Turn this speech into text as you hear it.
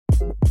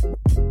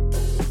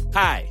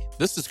Hi,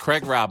 this is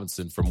Craig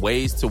Robinson from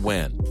Ways to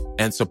Win,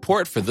 and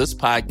support for this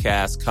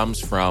podcast comes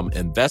from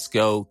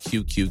Invesco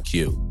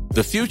QQQ.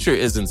 The future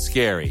isn't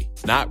scary.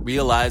 Not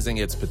realizing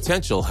its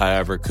potential,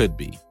 however, could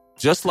be.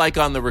 Just like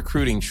on the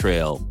recruiting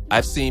trail,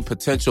 I've seen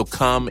potential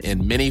come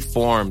in many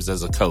forms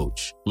as a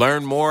coach.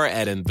 Learn more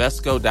at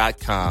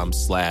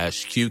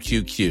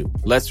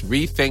Invesco.com/QQQ. Let's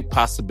rethink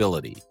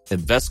possibility.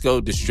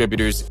 Invesco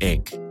Distributors,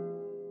 Inc.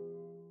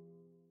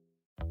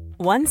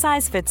 One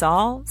size fits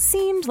all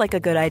seemed like a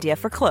good idea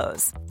for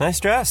clothes.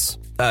 Nice dress.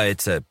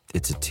 It's a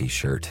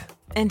t-shirt.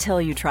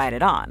 Until you tried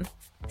it on.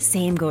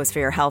 Same goes for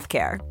your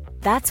healthcare.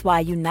 That's why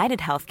United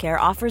Healthcare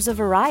offers a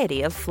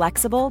variety of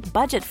flexible,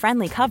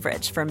 budget-friendly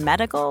coverage for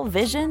medical,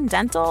 vision,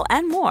 dental,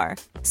 and more.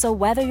 So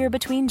whether you're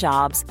between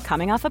jobs,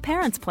 coming off a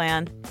parent's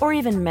plan, or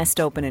even missed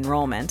open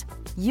enrollment,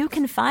 you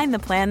can find the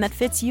plan that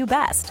fits you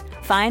best.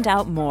 Find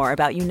out more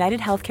about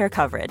United Healthcare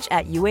coverage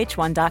at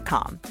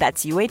uh1.com.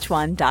 That's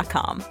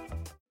uh1.com.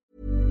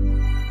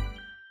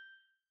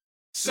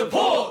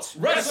 Support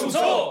Wrestle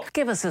Talk!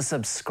 Give us a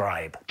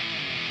subscribe.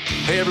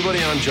 Hey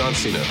everybody, I'm John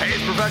Cena. Hey,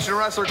 it's professional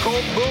wrestler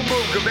Colt Boom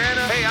Boom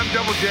Cabana. Hey, I'm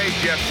Double J,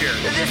 Jeff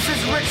Jarrett. This is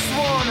Rich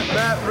Swann.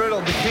 Matt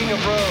Riddle, the King of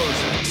Bros.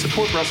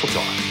 Support Wrestle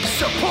Talk.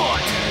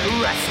 Support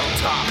Wrestle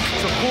Talk.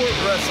 Support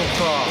Wrestle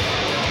Talk.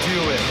 Do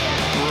it,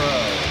 bro.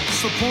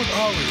 Support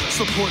Ollie.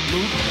 Support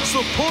Luke.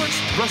 Support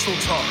Wrestle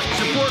Talk.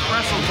 Support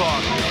Wrestle Talk.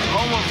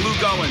 Home of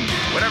Luke Owen.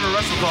 Whatever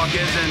Wrestle Talk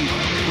is, and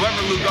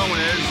whoever Luke Owen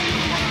is,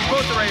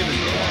 quote the Raven.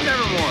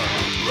 Nevermore.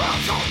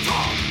 Wrestle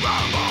Talk.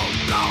 Rambo.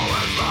 Now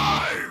is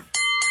live.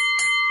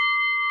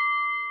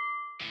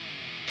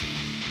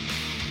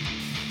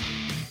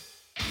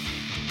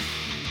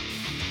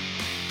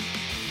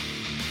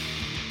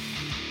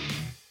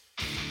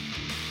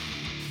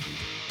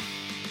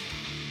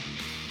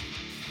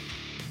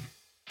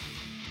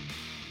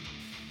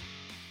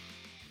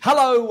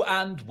 Hello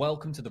and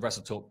welcome to the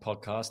Wrestle Talk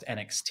podcast,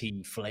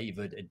 NXT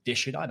flavored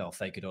edition. I'm El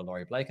Fakador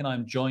Laurie Blake and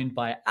I'm joined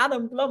by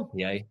Adam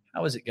Lumpier.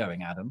 How is it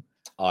going, Adam?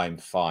 I'm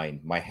fine.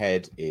 My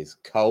head is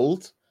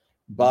cold,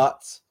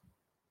 but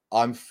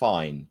I'm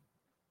fine.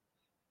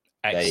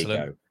 Excellent.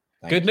 There you go.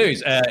 Good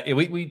news.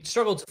 We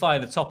struggled to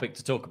find a topic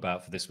to talk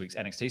about for this week's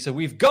NXT, so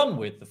we've gone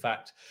with the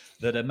fact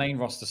that a main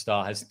roster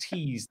star has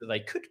teased that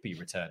they could be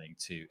returning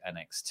to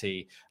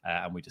NXT,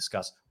 and we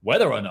discuss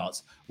whether or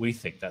not we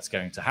think that's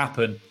going to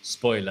happen.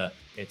 Spoiler,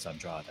 it's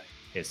Andrade.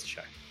 Here's the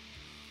show.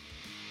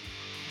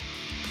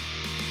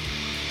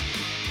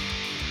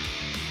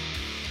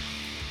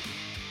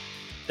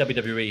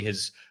 WWE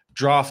has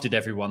drafted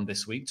everyone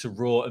this week to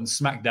Raw and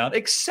SmackDown,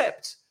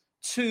 except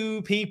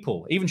two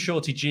people. Even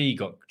Shorty G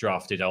got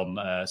drafted on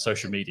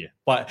social media,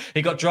 but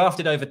he got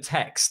drafted over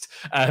text.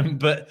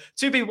 But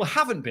two people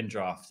haven't been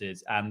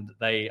drafted, and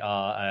they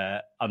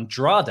are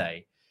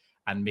Andrade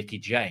and Mickie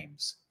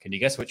James. Can you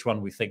guess which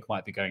one we think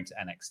might be going to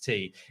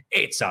NXT?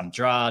 It's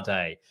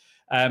Andrade.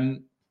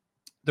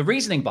 The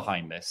reasoning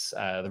behind this,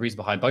 the reason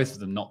behind both of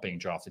them not being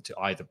drafted to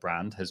either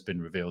brand has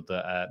been revealed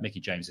that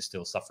Mickie James is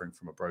still suffering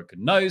from a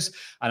broken nose,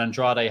 and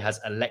Andrade has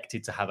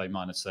elected to have a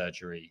minor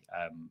surgery,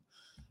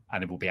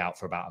 and it will be out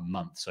for about a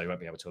month, so he won't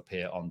be able to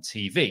appear on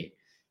TV.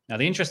 Now,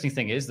 the interesting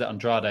thing is that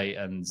Andrade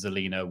and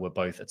Zelina were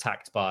both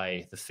attacked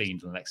by The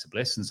Fiend and Alexa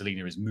Bliss, and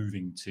Zelina is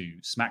moving to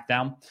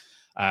SmackDown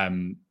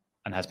and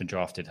has been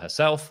drafted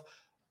herself.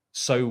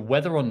 So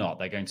whether or not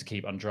they're going to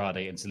keep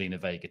Andrade and Zelina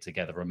Vega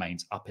together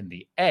remains up in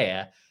the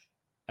air.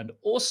 And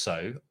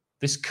also,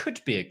 this could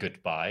be a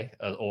goodbye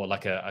or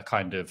like a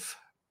kind of,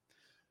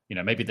 you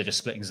know, maybe they're just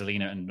splitting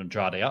Zelina and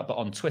Andrade up. But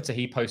on Twitter,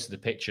 he posted a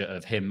picture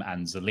of him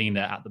and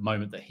Zelina at the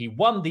moment that he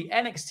won the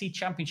NXT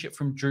Championship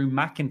from Drew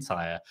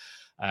McIntyre.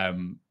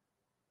 And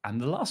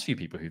the last few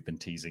people who've been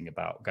teasing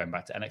about going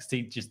back to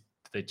NXT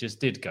just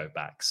did go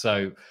back.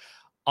 So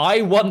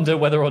I wonder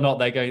whether or not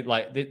they're going,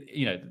 like,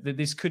 you know,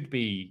 this could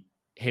be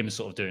him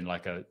sort of doing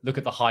like a look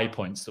at the high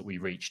points that we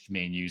reached,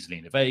 me and you,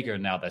 Zelina Vega,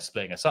 and now they're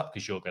splitting us up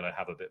because you're going to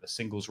have a bit of a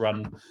singles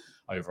run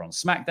over on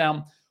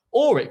SmackDown.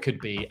 Or it could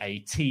be a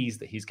tease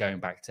that he's going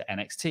back to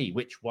NXT.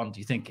 Which one do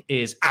you think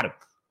is, Adam?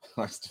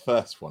 That's the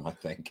first one, I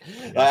think.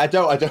 Yeah. I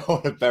don't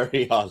want to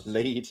bury our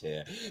lead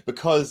here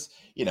because,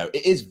 you know,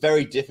 it is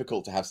very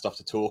difficult to have stuff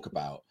to talk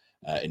about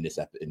in this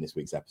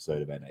week's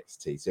episode of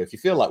NXT. So if you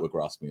feel like we're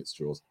grasping at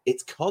straws,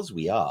 it's because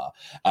we are.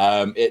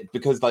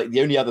 Because like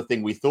the only other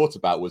thing we thought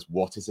about was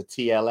what is a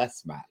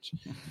TLS match.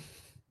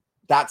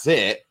 That's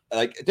it.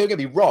 Like, don't get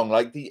me wrong.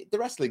 Like the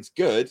wrestling's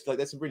good. Like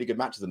there's some really good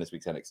matches on this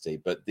week's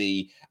NXT. But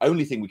the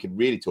only thing we can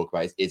really talk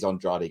about is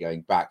Andrade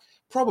going back.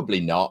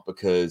 Probably not,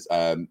 because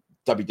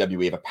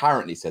WWE have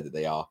apparently said that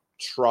they are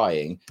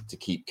trying to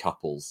keep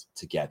couples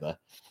together.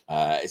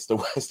 It's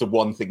the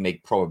one thing they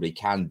probably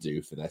can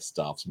do for their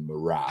staff's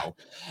morale.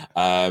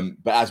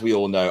 But as we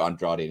all know,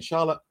 Andrade and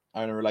Charlotte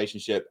are in a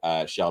relationship.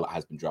 Charlotte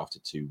has been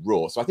drafted to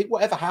Raw. So I think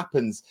whatever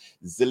happens,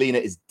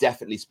 Zelina is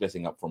definitely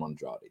splitting up from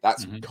Andrade.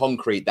 That's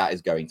concrete. That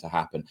is going to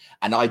happen.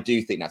 And I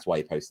do think that's why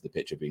he posted the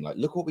picture being like,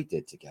 look what we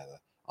did together.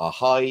 Our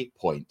high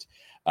point.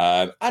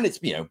 And it's,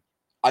 you know,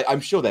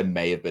 I'm sure there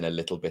may have been a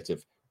little bit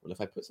of well,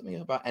 if I put something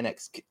about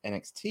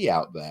NXT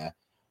out there,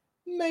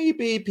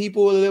 maybe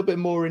people are a little bit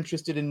more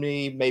interested in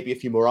me. Maybe a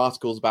few more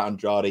articles about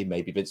Andrade.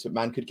 Maybe Vince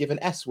McMahon could give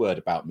an S word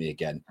about me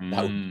again.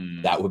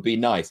 That would be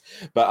nice.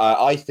 But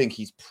I think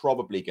he's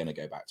probably going to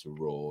go back to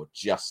Raw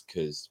just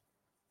because,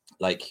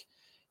 like,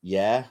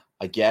 yeah,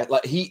 I get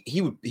like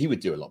he would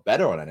do a lot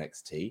better on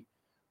NXT.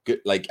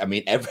 Good, like, I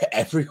mean,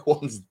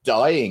 everyone's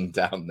dying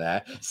down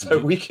there.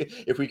 So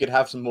if we could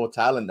have some more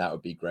talent, that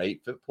would be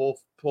great. But poor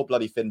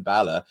bloody Finn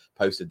Balor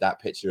posted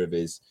that picture of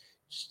his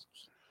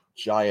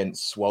giant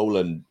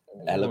swollen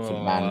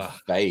elephant man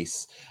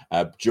face,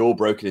 jaw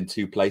broken in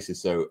 2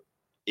 places. So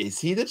is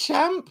he the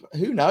champ?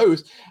 Who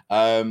knows?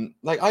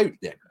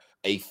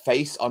 A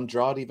face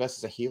Andrade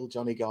versus a heel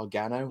Johnny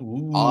Gargano.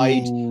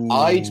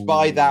 I'd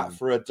buy that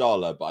for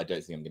 $1, but I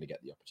don't think I'm going to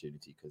get the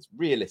opportunity because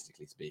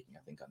realistically speaking, I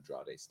think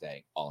Andrade's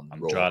staying on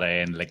Raw.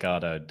 Andrade and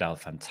Legado del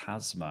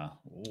Fantasma.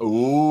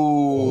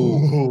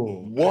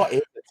 Ooh. What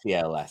is the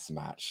TLS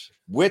match?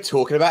 We're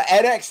talking about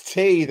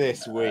NXT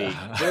this week.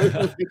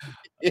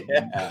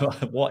 Yeah.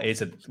 What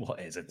is a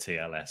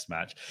TLS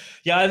match?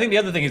 Yeah, I think the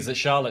other thing is that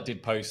Charlotte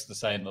did post the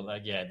saying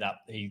that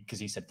because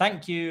he said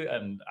thank you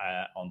and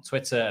on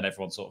Twitter, and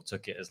everyone sort of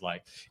took it as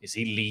like, is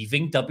he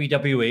leaving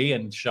WWE?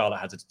 And Charlotte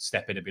had to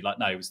step in and be like,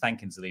 no, he was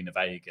thanking Zelina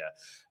Vega.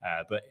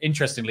 But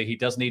interestingly, he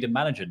does need a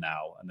manager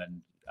now. And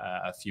then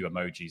a few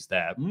emojis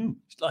there.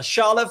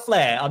 Charlotte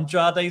Flair,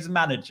 Andrade's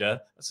manager.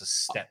 That's a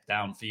step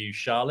down for you,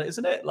 Charlotte,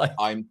 isn't it? Like,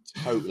 I'm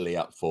totally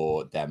up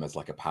for them as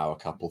like a power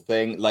couple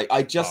thing. Like,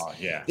 I just,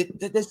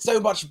 there's so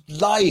much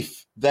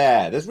life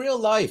there. There's real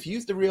life.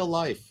 Use the real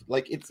life.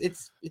 Like,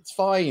 it's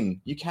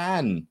fine. You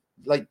can.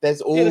 Like,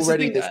 there's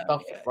already this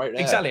stuff right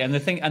there. Exactly, and the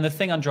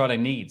thing Andrade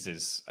needs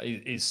is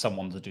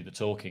someone to do the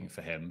talking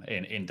for him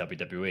in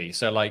WWE.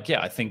 So, like, yeah,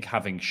 I think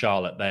having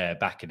Charlotte there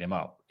backing him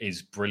up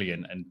is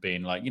brilliant, and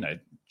being like, you know,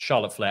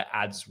 Charlotte Flair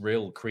adds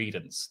real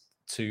credence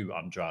to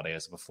Andrade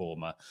as a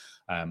performer.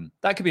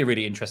 That could be a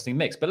really interesting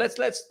mix. But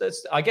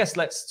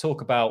let's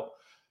talk about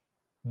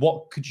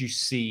what could you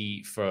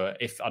see for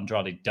if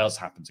Andrade does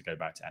happen to go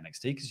back to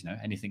NXT, because, you know,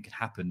 anything could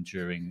happen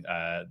during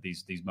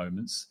these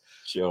moments.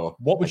 Sure.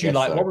 What would you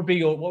like? So. What would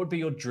be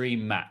your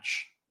dream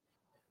match?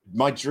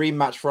 My dream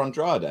match for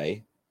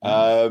Andrade?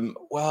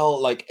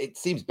 Well, like, it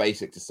seems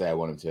basic to say I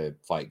want him to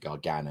fight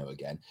Gargano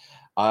again.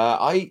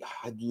 I'd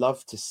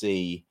love to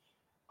see.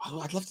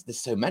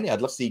 There's so many.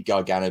 I'd love to see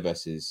Gargano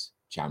versus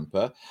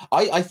Ciampa.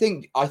 I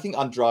think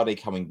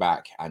Andrade coming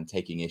back and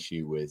taking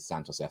issue with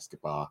Santos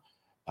Escobar,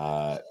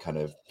 kind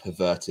of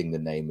perverting the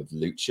name of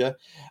Lucha,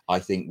 I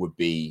think would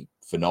be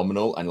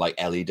phenomenal. And like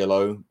El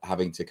Idolo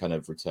having to kind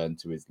of return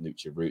to his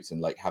Lucha roots,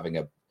 and like having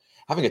a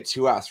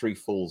 2 out of 3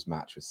 falls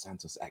match with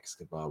Santos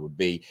Escobar would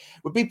be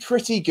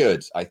pretty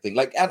good, I think.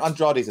 Like,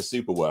 Andrade's a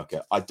super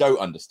worker. I don't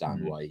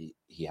understand why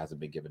he hasn't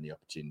been given the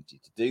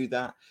opportunity to do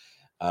that.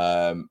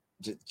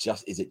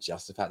 Is it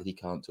just the fact that he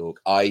can't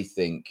talk? I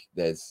think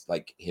there's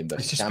like him.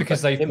 It's just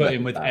because they put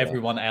him with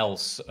everyone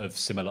else of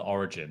similar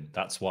origin.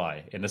 That's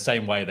why. In the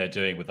same way they're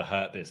doing with the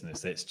Hurt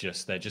Business,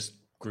 they're just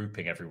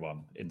grouping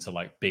everyone into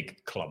like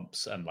big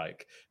clumps, and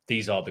like,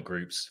 these are the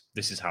groups.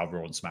 This is how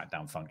Raw and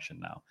SmackDown function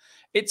now.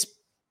 It's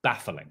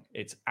baffling.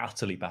 It's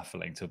utterly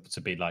baffling to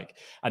be like,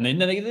 and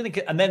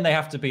then they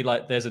have to be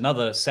like, there's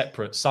another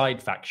separate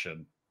side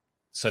faction,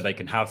 so they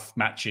can have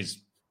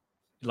matches.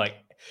 Like,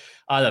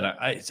 I don't know.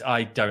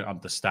 I don't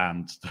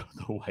understand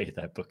the way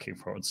they're booking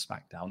Raw and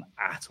SmackDown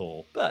at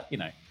all. But, you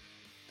know, I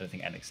don't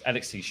think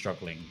NXT is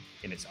struggling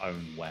in its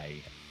own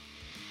way.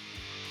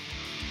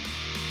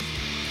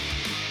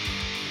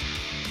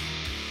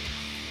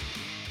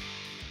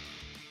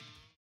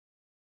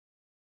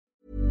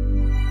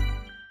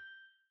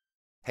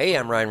 Hey,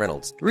 I'm Ryan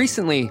Reynolds.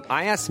 Recently,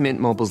 I asked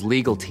Mint Mobile's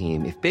legal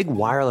team if big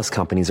wireless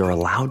companies are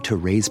allowed to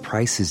raise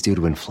prices due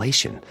to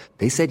inflation.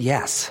 They said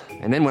yes.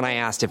 And then when I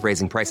asked if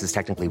raising prices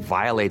technically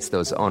violates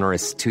those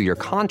onerous 2-year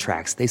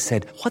contracts, they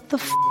said, "What the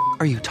f***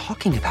 are you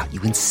talking about,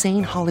 you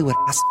insane Hollywood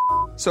ass?"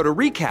 So to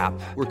recap,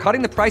 we're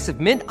cutting the price of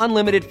Mint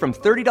Unlimited from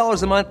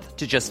 $30 a month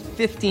to just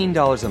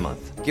 $15 a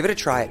month. Give it a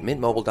try at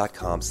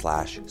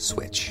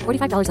mintmobile.com/switch.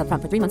 $45 up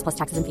front for 3 months plus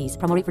taxes and fees.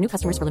 Promo rate for new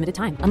customers for limited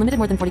time. Unlimited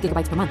more than 40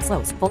 gigabytes per month.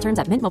 Slows full terms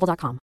at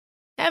mintmobile.com.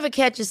 Ever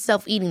catch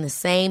yourself eating the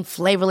same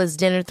flavorless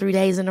dinner 3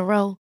 days in a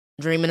row?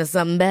 Dreaming of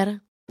something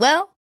better?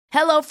 Well,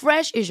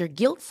 HelloFresh is your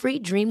guilt-free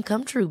dream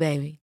come true,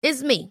 baby.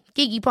 It's me,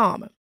 Keke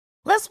Palmer.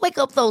 Let's wake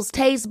up those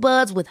taste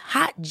buds with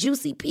hot,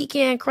 juicy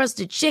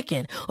pecan-crusted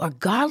chicken or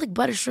garlic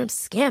butter shrimp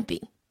scampi.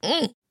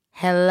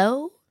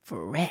 Hello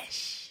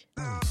Fresh.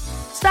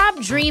 Stop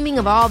dreaming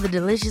of all the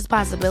delicious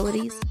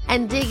possibilities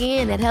and dig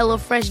in at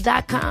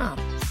HelloFresh.com.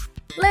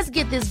 Let's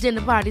get this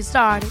dinner party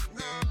started.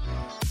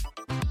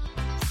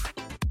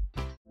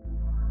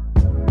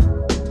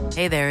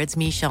 Hey there, it's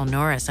Michelle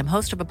Norris. I'm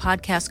host of a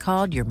podcast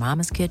called Your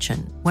Mama's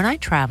Kitchen. When I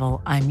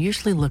travel, I'm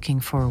usually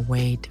looking for a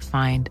way to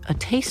find a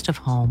taste of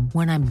home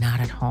when I'm not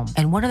at home.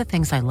 And one of the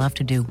things I love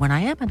to do when I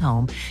am at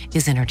home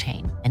is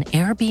entertain. And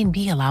Airbnb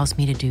allows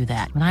me to do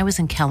that. When I was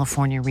in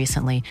California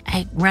recently,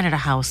 I rented a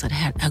house that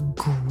had a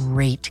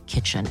great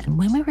kitchen. And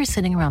when we were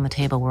sitting around the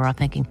table, we were all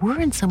thinking, we're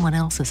in someone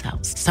else's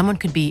house. Someone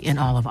could be in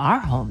all of our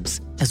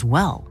homes as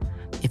well.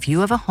 If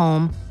you have a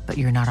home, but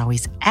you're not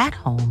always at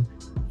home,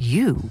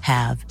 you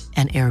have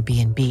an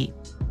Airbnb.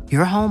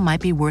 Your home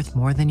might be worth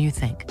more than you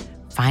think.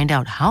 Find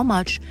out how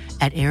much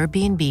at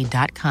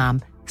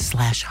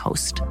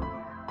airbnb.com/host.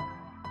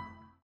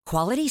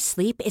 Quality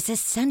sleep is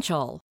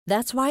essential.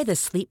 That's why the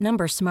Sleep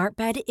Number Smart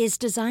Bed is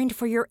designed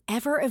for your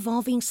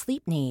ever-evolving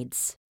sleep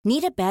needs.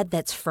 Need a bed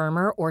that's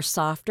firmer or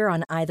softer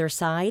on either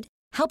side?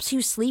 Helps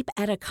you sleep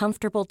at a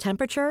comfortable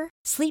temperature?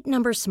 Sleep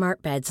Number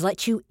Smart Beds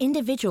let you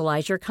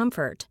individualize your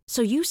comfort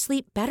so you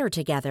sleep better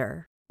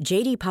together.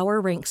 J.D.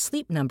 Power ranks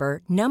Sleep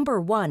Number number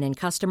 1 in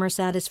customer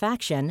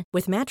satisfaction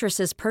with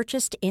mattresses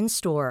purchased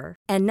in-store.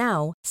 And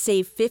now,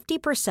 save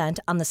 50%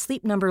 on the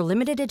Sleep Number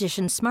Limited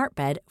Edition Smart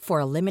Bed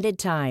for a limited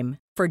time.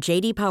 For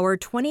J.D. Power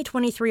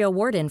 2023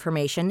 award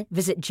information,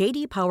 visit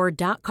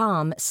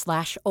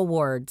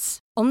jdpower.com/awards.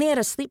 Only at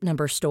a Sleep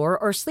Number store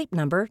or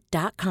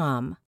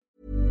sleepnumber.com.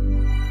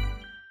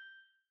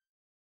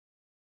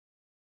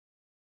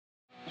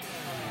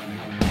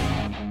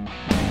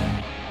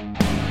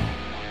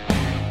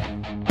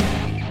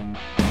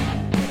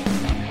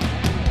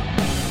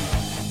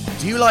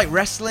 Do you like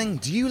wrestling?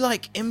 Do you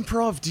like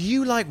improv? Do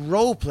you like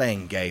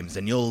role-playing games?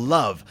 And you'll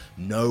love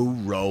No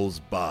Rolls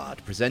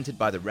Barred, presented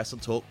by the Wrestle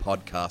Talk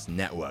Podcast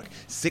Network.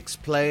 6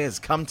 players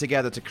come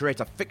together to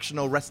create a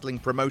fictional wrestling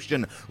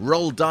promotion,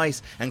 roll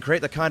dice, and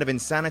create the kind of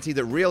insanity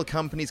that real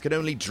companies can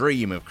only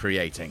dream of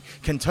creating.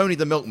 Can Tony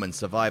the Milkman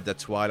survive the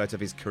twilight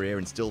of his career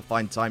and still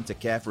find time to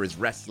care for his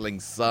wrestling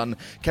son?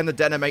 Can the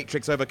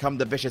Denimatrix overcome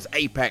the vicious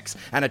Apex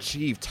and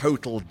achieve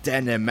total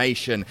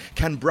denimation?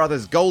 Can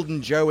brothers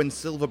Golden Joe and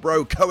Silver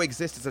Bro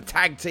coexist as a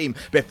tag team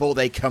before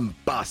they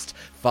combust?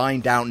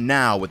 Find out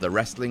now with the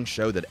wrestling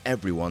show that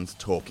everyone's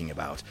talking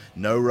about.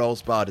 No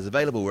Rolls Barred is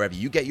available wherever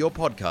you get your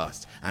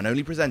podcasts and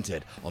only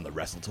presented on the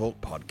Wrestle Talk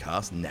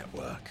Podcast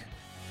Network.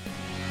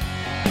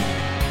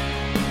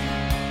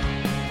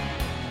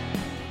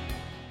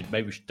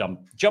 Maybe we should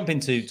jump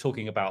into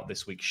talking about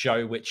this week's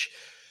show, which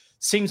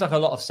seems like a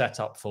lot of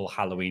setup for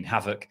Halloween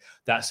Havoc.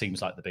 That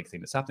seems like the big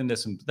thing that's happening.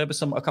 There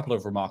was a couple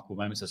of remarkable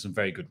moments. There's some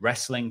very good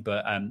wrestling,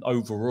 but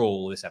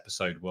overall, this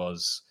episode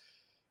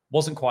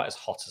wasn't quite as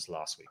hot as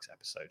last week's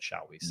episode,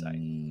 shall we say?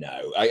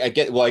 No, I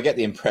get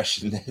the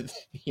impression that,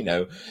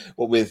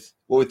 what with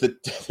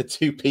the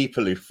 2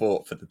 people who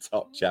fought for the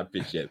top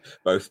championship,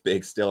 both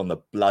being still on the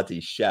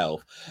bloody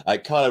shelf.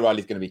 Kyle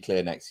O'Reilly's going to be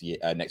clear next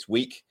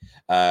week.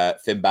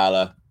 Finn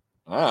Balor,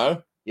 I don't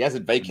know, he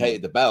hasn't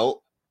vacated the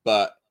belt,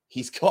 but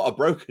he's got a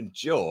broken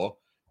jaw,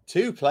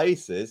 2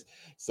 places.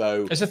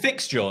 So it's a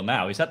fixed jaw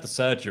now. He's had the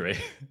surgery.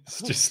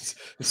 It's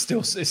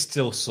still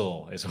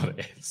sore, is what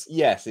it is.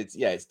 Yes,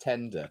 it's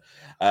tender.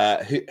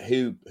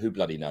 Who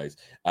bloody knows?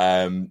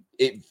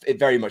 It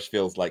very much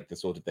feels like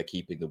they're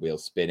keeping the wheel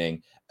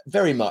spinning.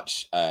 Very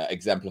much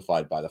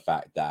exemplified by the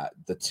fact that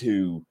the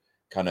 2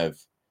 kind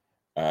of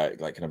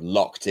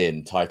locked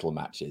in title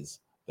matches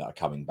that are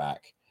coming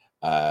back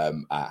at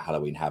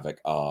Halloween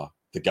Havoc are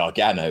the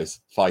Garganos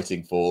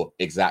fighting for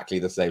exactly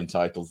the same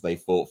titles they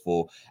fought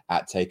for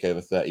at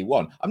TakeOver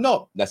 31. I'm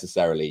not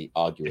necessarily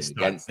arguing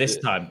against this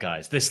time,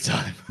 guys. This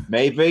time,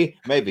 maybe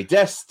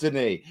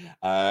Destiny.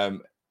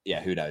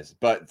 Yeah, who knows?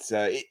 But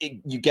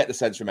you get the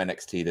sense from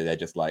NXT that they're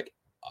just like,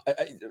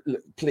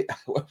 please,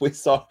 we're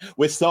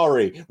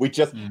sorry.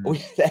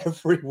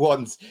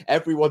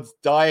 Everyone's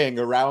dying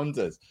around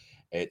us.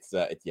 It's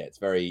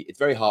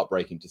very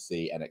heartbreaking to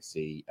see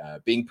NXT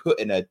being put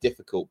in a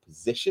difficult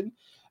position.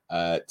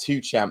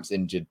 2 champs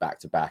injured back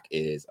to back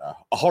is a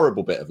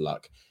horrible bit of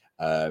luck.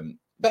 But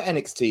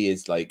NXT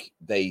is like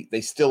they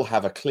still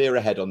have a clearer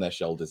head on their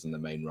shoulders in the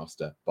main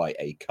roster by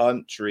a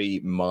country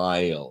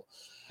mile.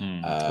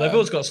 They've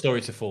always got a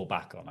story to fall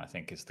back on, I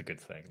think, is the good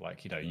thing.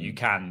 Like, the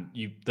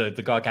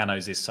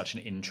Garganos is such an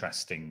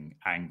interesting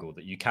angle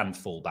that you can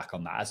fall back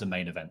on that as a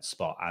main event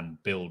spot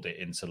and build it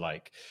into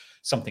like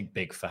something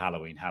big for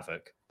Halloween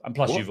Havoc. And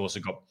plus,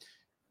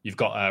 you've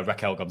got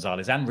Raquel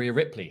Gonzalez and Rhea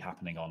Ripley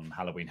happening on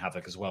Halloween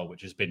Havoc as well,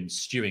 which has been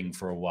stewing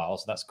for a while.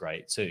 So that's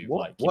great too.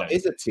 What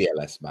is a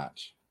TLS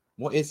match?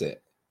 What is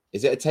it?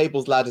 Is it a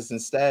tables, ladders, and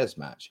stairs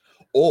match?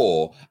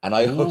 Or, and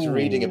I was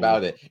reading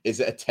about it, is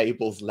it a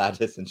tables,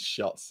 ladders, and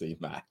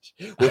Shotzi match?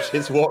 Which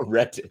is what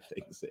Reddit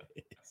thinks it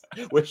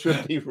is. Which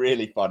would be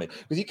really funny.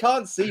 Because you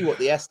can't see what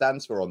the S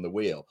stands for on the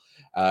wheel.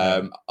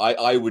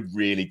 I would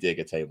really dig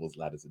a tables,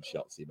 ladders, and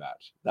Shotzi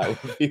match.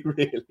 That would be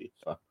really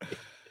funny.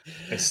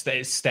 It's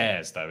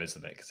stairs, though,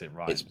 isn't it? Because it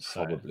rhymes. It's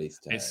probably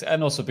stairs.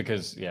 And also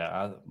because,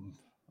 I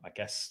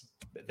guess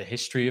the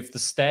history of the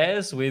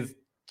stairs with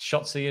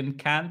Shotzi and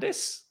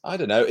Candice. I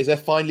don't know. Is there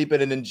finally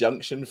been an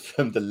injunction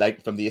from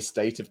the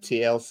estate of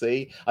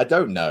TLC? I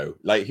don't know.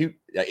 Like, who?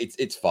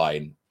 It's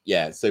fine.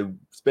 yeah, so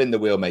Spin the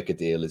Wheel, Make a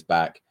Deal is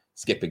back.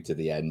 Skipping to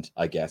the end,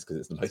 I guess, because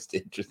it's the most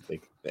interesting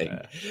thing.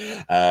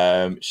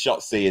 Yeah.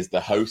 Shotzi is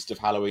the host of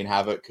Halloween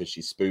Havoc because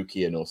she's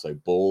spooky and also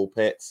ball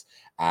pits.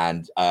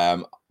 And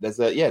there's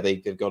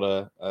they've got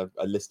a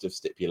list of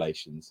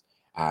stipulations,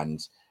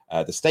 and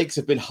the stakes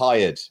have been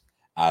hired,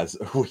 as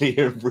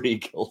William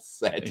Regal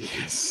said.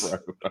 Yes.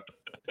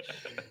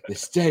 The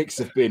stakes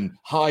have been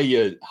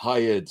hired.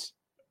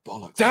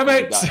 Bollocks. Damn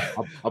it!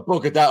 I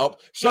buggered that up.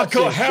 I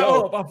got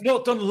help. I've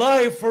not done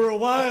live for a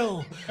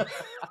while.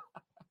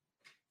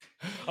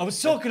 I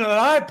was talking on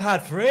an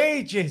iPad for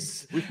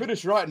ages. We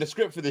finished writing the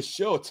script for this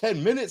show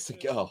 10 minutes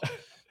ago.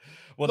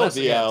 Well, that's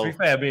to be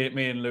fair,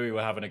 me and Louis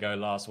were having a go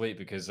last week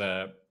because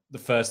the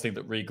first thing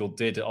that Regal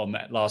did on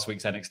that last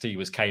week's NXT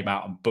was came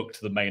out and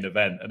booked the main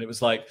event. And it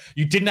was like,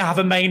 you didn't have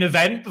a main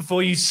event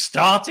before you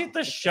started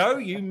the show,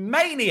 you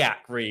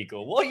maniac,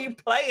 Regal. What are you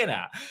playing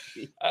at?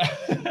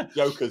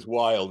 Joker's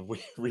wild.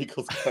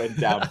 Regal's going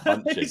down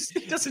punching.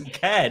 He doesn't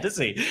care, does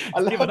he?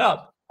 He's given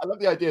up. I love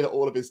the idea that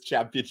all of his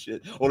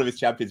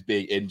champions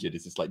being injured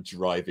is just like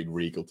driving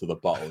Regal to the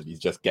bottle, and he's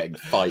just getting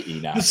fighty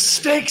now. The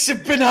stakes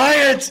have been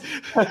hired.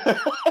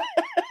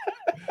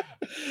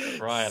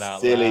 Crying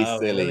out loud.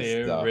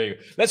 Silly stuff.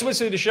 Let's whiz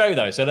through the show,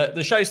 though. So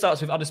the show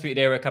starts with Undisputed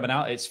Era coming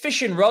out. It's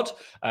Fishing Rod.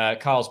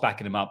 Carl's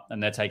backing him up,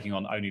 and they're taking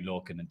on Oney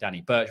Lorcan and Danny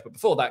Burch. But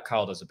before that,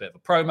 Carl does a bit of a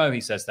promo. He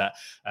says that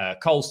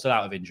Cole's still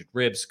out of injured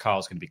ribs.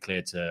 Carl's going to be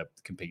cleared to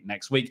compete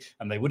next week,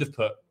 and they would have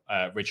put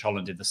Ridge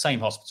Holland in the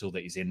same hospital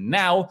that he's in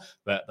now,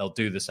 but they'll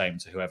do the same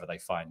to whoever they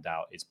find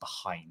out is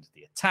behind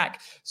the attack.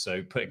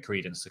 So putting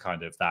credence to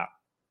kind of that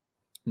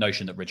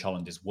notion that Ridge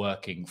Holland is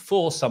working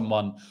for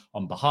someone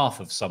on behalf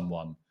of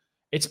someone.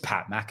 It's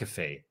Pat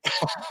McAfee.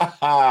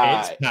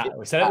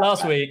 We said it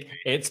last week.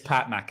 It's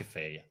Pat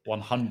McAfee,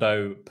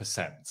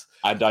 100%.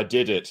 And I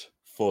did it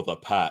for the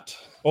Pat.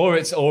 Or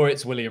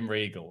it's William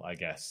Regal, I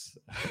guess.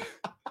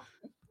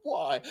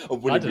 Why? Oh,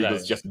 William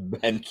Regal's just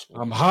mental.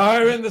 I'm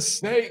hiring the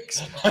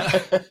stakes.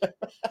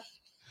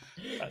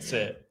 That's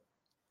it.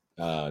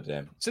 Oh,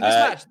 damn. So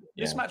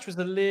this match was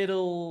a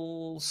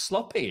little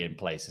sloppy in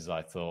places,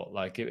 I thought.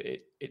 Like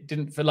it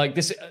didn't feel like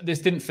this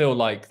didn't feel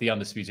like the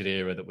Undisputed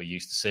Era that we're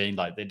used to seeing.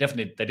 Like they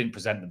didn't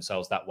present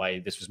themselves that way.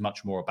 This was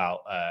much more about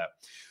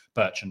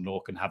Burch and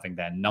Lorcan having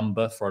their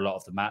number for a lot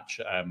of the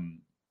match.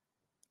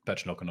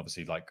 Burch and Lorcan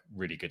obviously like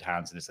really good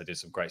hands in this. They did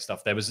some great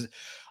stuff.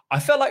 I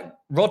felt like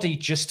Roddy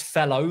just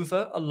fell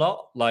over a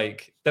lot.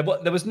 Like there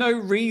was no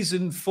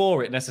reason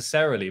for it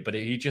necessarily, but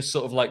he just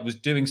sort of like was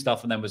doing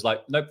stuff and then was like,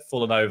 nope,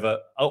 fallen over.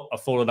 Oh,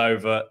 I've fallen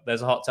over.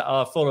 There's a hot tap.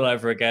 Oh, I've fallen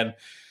over again.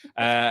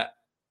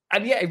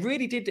 And yeah, it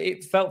really did.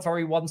 It felt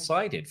very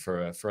one-sided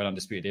for an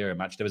Undisputed Era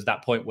match. There was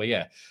that point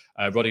where,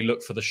 Roddy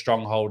looked for the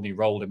stronghold and he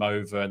rolled him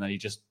over, and then he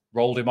just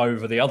rolled him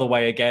over the other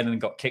way again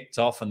and got kicked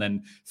off. And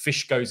then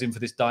Fish goes in for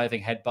this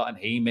diving headbutt and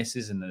he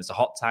misses, and then there's a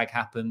hot tag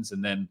happens,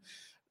 and then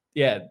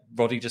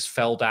Roddy just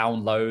fell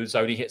down loads.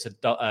 Only hits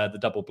the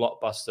double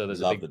blockbuster.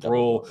 There's a big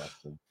brawl.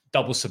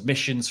 Double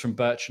submissions from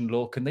Burch and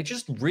Lorcan. They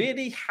just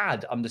really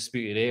had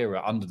Undisputed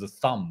Era under the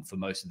thumb for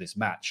most of this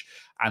match,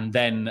 and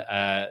then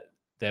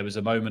there was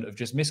a moment of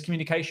just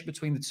miscommunication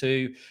between the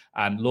two,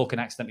 and Lorcan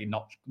accidentally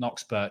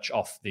knocks Burch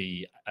off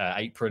the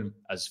apron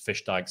as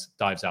Fish dives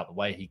out the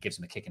way. He gives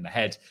him a kick in the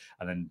head,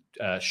 and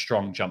then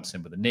Strong jumps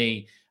in with a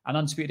knee, and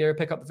Undisputed Era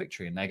pick up the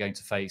victory, and they're going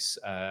to face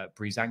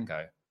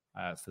Breezango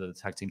for the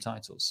tag team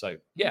titles. So,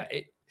 yeah,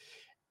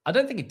 I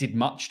don't think it did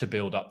much to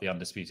build up the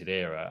Undisputed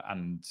Era,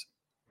 and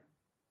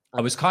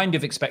I was kind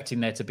of expecting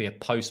there to be a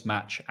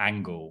post-match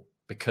angle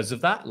because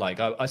of that.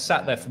 Like, I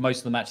sat there for most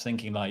of the match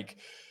thinking, like,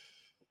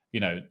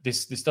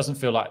 this doesn't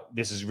feel like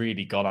this has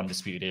really gone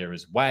Undisputed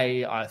Era's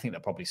way. I think they'll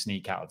probably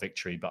sneak out a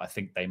victory, but I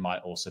think they might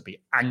also be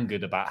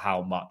angered about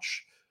how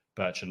much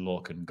Burch and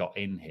Lorcan got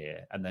in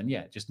here. And then,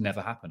 it just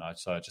never happened.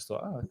 So I just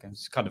thought, okay,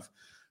 it's kind of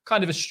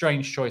a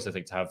strange choice, I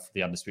think, to have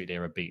the Undisputed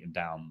Era beaten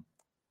down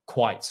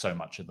quite so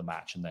much of the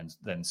match and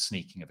then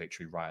sneaking a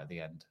victory right at the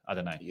end. I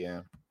don't know.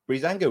 Yeah.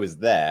 Breezango was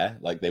there,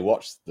 like they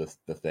watched the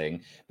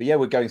thing. But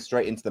we're going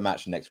straight into the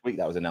match next week.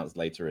 That was announced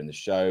later in the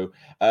show.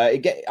 I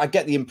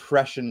get the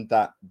impression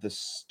that the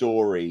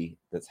story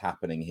that's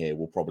happening here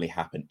will probably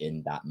happen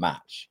in that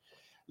match.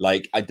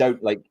 Like, I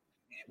don't like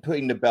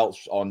putting the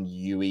belts on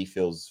Yui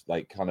feels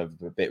like kind of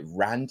a bit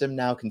random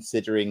now,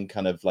 considering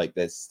kind of like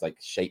this like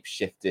shape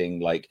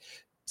shifting, like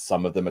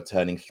some of them are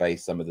turning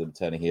face, some of them are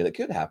turning heel. It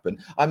could happen.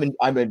 I'm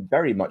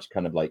very much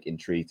kind of like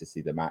intrigued to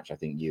see the match. I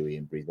think Yui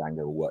and Breezango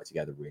will work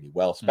together really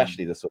well,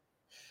 especially the sort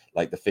of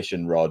like the Fish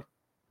and Rod,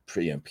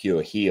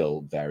 pure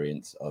heel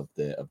variant of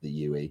the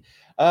Yui.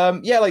 I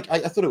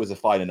thought it was a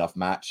fine enough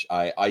match.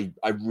 I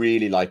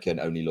really like an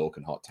Oney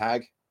Lorcan hot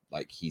tag.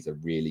 Like, he's a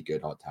really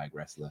good hot tag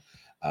wrestler.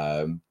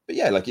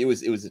 It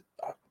was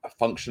a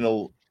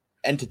functional,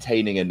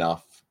 entertaining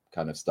enough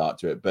kind of start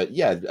to it. But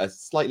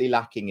slightly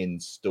lacking in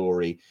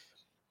story.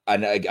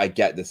 And I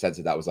get the sense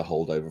that was a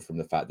holdover from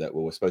the fact that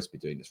we're supposed to be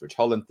doing this Ridge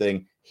Holland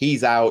thing.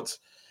 He's out.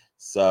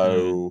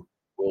 So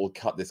we'll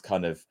cut this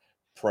kind of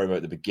promo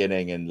at the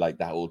beginning, and like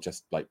that will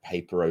just like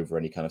paper over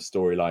any kind of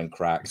storyline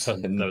cracks. So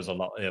there was a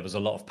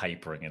lot of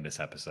papering in this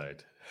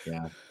episode.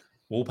 Yeah.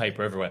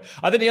 Wallpaper everywhere.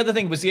 I think the other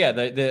thing was,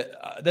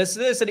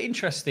 there's an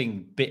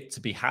interesting bit to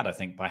be had, I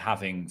think, by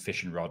having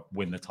Fish and Rod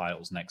win the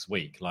titles next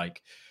week.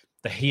 Like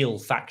the heel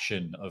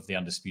faction of the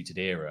Undisputed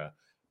Era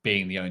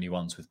being the only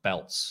ones with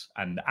belts,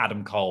 and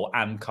Adam Cole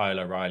and Kyle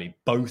O'Reilly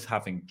both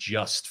having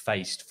just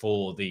faced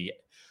for the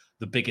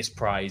biggest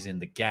prize in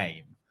the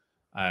game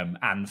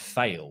and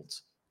failed,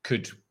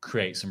 could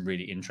create some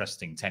really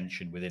interesting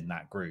tension within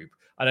that group.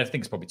 I don't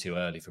think it's probably too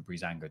early for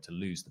Breezango to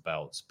lose the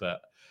belts,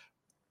 but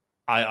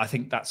I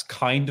think that's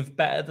kind of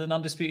better than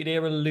Undisputed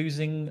Era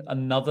losing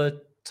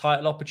another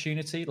title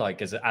opportunity.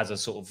 Like as a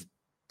sort of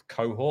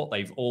cohort,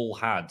 they've all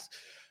had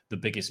the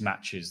biggest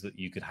matches that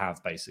you could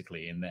have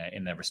basically in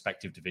their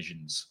respective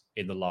divisions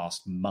in the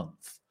last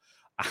month,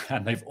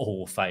 and they've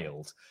all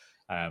failed.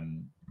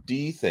 Do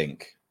you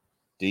think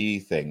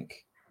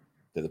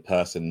that the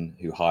person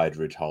who hired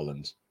Ridge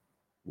Holland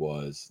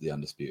was the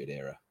Undisputed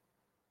Era?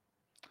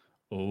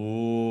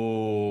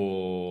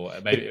 Oh,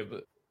 maybe.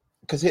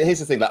 Because here's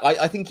the thing, like,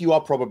 I think you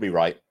are probably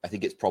right. I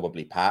think it's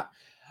probably Pat.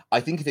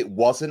 I think if it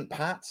wasn't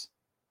Pat,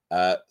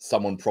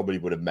 someone probably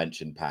would have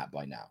mentioned Pat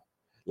by now.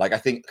 Like, I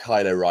think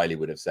Kyle O'Reilly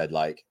would have said,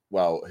 like,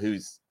 well, who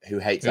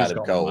hates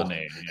Adam Cole?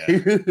 Yeah.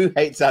 Who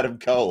hates Adam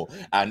Cole?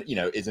 And,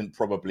 isn't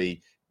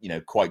probably,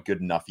 quite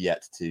good enough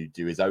yet to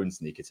do his own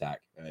sneak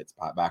attack. It's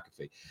Pat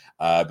McAfee.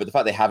 But the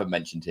fact they haven't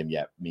mentioned him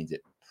yet means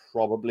it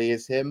probably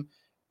is him.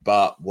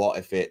 But what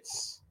if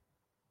it's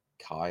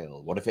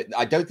Kyle? What if it?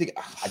 I don't think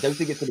it's going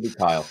to be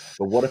Kyle.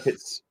 But what if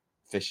it's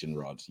Fish and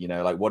Rod?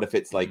 Like, what if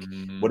it's like,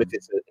 what if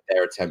it's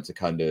their attempt to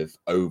kind of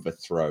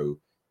overthrow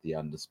the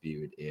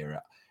Undisputed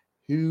Era?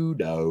 Who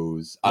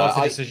knows?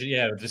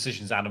 The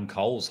decision's Adam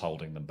Cole's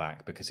holding them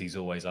back because he's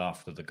always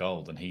after the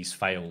gold, and he's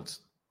failed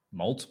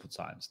multiple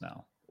times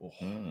now.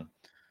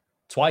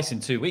 Twice in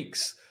 2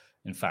 weeks,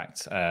 in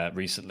fact,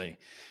 recently.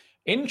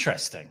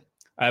 Interesting.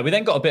 We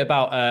then got a bit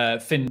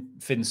about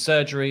Finn's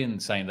surgery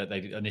and saying that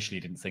they initially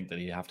didn't think that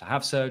he'd have to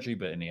have surgery,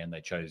 but in the end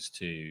they chose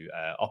to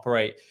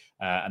operate.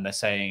 And they're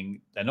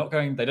saying they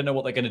don't know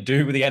what they're going to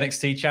do with the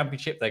NXT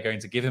Championship. They're going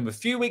to give him a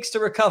few weeks to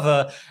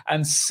recover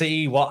and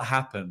see what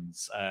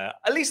happens.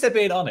 At least they're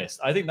being honest.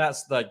 I think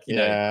that's like,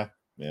 because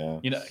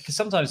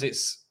sometimes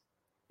it's,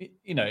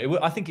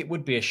 I think it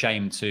would be a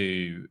shame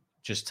to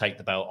just take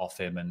the belt off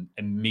him and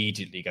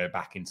immediately go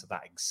back into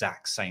that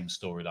exact same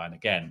storyline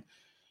again.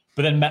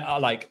 But then,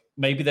 like,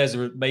 maybe there's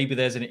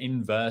an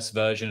inverse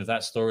version of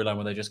that storyline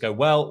where they just go,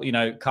 well,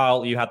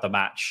 Kyle, you had the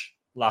match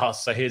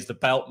last, so here's the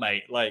belt,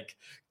 mate. Like,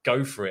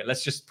 go for it.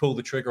 Let's just pull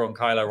the trigger on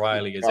Kyle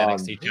O'Reilly as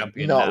NXT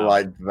champion. Not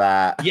like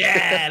that.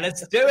 Yeah,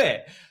 let's do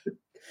it.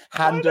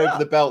 Hand over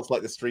the belts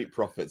like the Street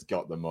Profits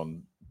got them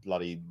on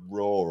bloody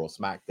Raw or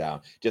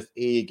SmackDown. Just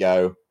here you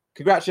go.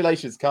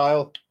 Congratulations,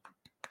 Kyle.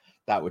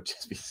 That would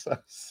just be so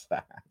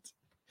sad.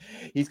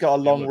 He's got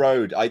a long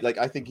road. I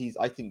think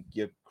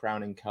you're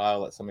crowning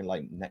Kyle at something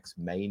like next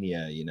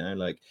Mania,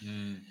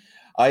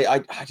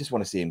 I just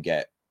want to see him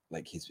get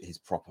like his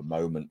proper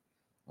moment.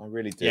 I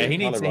really do. Yeah, he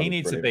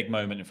needs a big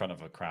moment in front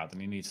of a crowd,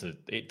 and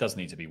it does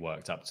need to be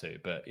worked up to.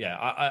 But yeah,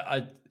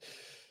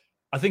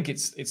 I think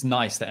it's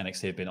nice that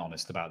NXT have been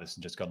honest about this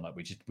and just gone like,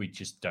 we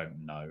just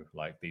don't know.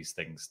 Like, these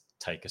things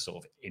take a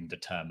sort of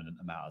indeterminate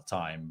amount of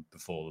time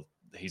before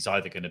he's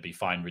either going to be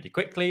fine really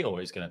quickly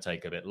or he's going to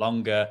take a bit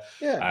longer.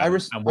 Yeah,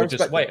 and we'll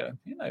just wait.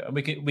 And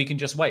we can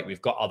just wait.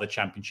 We've got other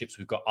championships,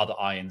 we've got other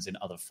irons in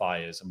other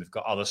fires, and we've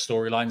got other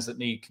storylines that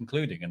need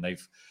concluding. And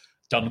they've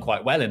done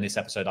quite well in this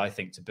episode, I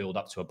think, to build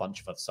up to a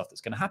bunch of other stuff that's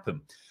going to happen.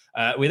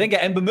 We then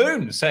get Ember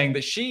Moon saying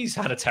that she's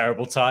had a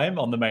terrible time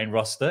on the main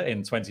roster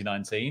in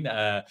 2019,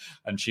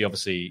 and she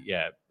obviously,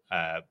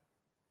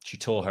 she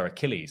tore her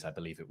Achilles, I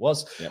believe it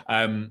was.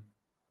 Yeah.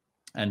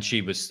 And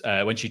she was,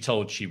 when she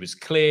told she was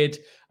cleared,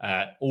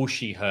 all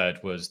she heard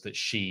was that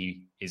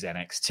she is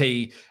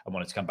NXT and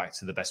wanted to come back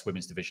to the best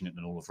women's division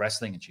in all of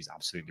wrestling. And she's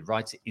absolutely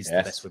right. It is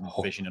the best women's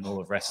division in all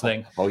of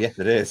wrestling. Oh, yes,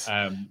 it is.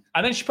 And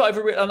then she put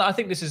over, and I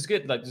think this is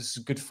good. Like, this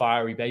is good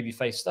fiery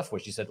babyface stuff where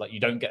she said, like, you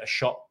don't get a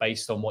shot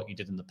based on what you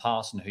did in the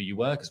past and who you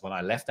were. Because when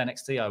I left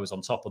NXT, I was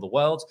on top of the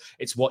world.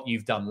 It's what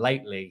you've done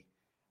lately.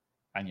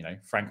 And,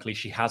 frankly,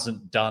 she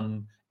hasn't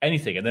done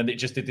anything. And then it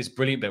just did this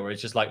brilliant bit where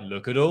it's just like,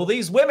 look at all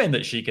these women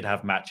that she could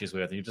have matches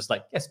with. And you're just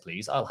like, yes,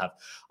 please. I'll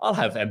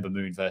have Ember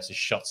Moon versus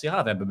Shotzi. I'll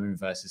have Ember Moon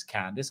versus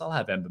Candice. I'll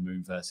have Ember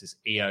Moon versus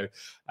Io.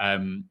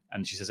 And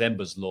she says,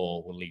 Ember's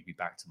Law will lead me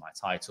back to my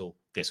title.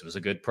 This was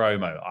a good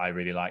promo. I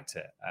really liked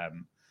it.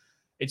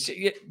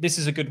 This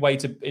is a good way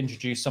to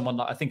introduce someone.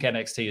 I think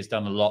NXT has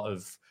done a lot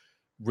of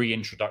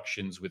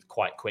reintroductions with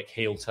quite quick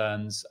heel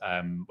turns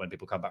when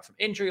people come back from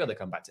injury or they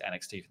come back to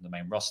NXT from the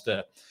main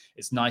roster.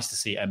 It's nice to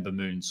see Ember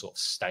Moon sort of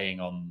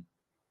staying on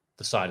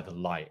the side of the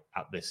light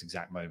at this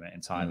exact moment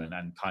in time,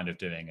 and kind of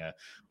doing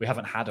we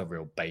haven't had a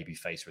real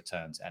babyface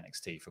return to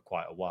NXT for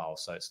quite a while,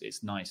 so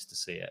it's nice to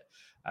see it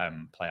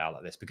play out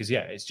like this, because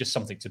it's just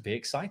something to be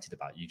excited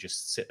about. You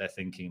just sit there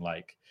thinking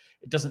like,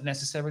 it doesn't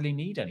necessarily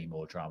need any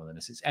more drama than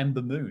this. It's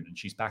Ember Moon, and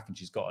she's back, and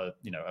she's got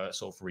a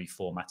sort of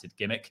reformatted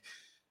gimmick,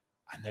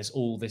 and there's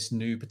all this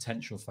new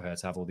potential for her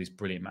to have all these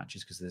brilliant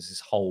matches, because there's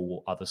this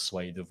whole other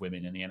swathe of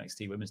women in the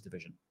NXT women's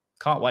division.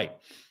 Can't wait.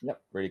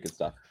 Yep, really good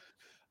stuff.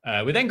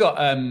 We then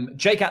got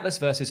Jake Atlas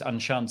versus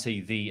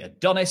Unshanti the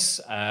Adonis.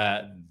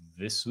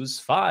 This was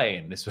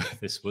fine.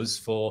 This was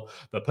for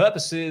the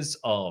purposes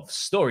of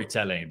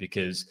storytelling,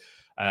 because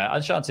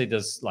Unshanti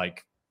does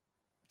like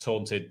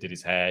taunted, did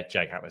his hair.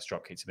 Jake Atlas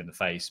drop kicks him in the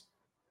face.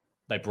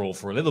 They brawl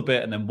for a little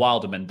bit, and then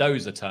Wilder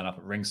Mendoza turn up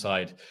at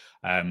ringside,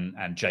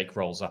 and Jake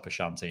rolls up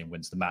Ashanti and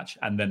wins the match.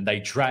 And then they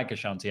drag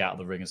Ashanti out of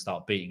the ring and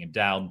start beating him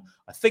down.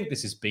 I think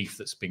this is beef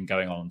that's been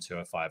going on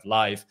 205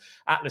 Live.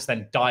 Atlas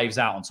then dives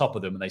out on top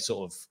of them, and they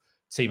sort of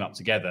team up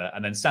together.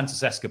 And then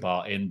Santos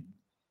Escobar in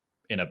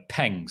a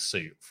Peng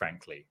suit,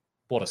 frankly.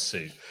 What a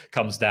suit.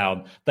 Comes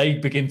down. They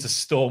begin to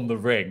storm the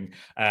ring.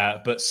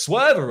 But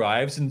Swerve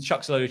arrives and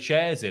chucks a load of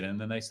chairs in,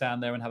 and then they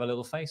stand there and have a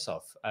little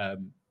face-off.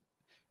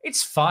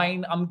 It's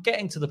fine. I'm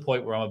getting to the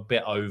point where I'm a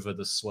bit over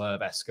the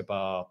Swerve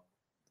Escobar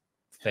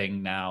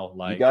thing now.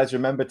 Like, you guys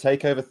remember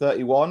TakeOver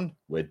 31?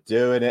 We're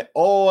doing it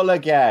all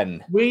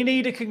again. We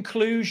need a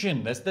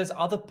conclusion. There's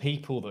other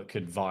people that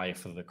could vie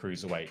for the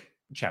Cruiserweight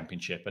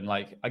Championship, and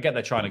like, I get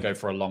they're trying to go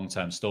for a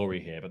long-term story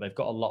here, but they've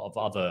got a lot of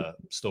other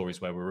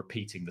stories where we're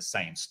repeating the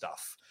same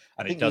stuff.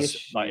 And it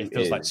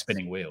feels like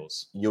spinning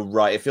wheels. You're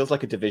right. It feels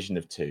like a division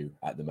of two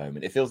at the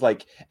moment. It feels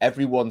like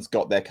everyone's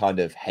got their kind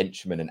of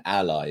henchmen and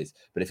allies,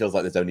 but it feels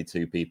like there's only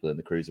two people in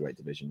the Cruiserweight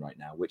division right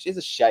now, which is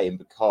a shame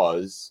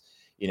because,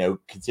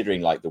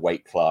 considering like the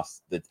weight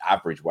class, the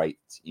average weight,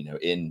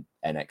 in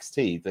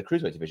NXT, the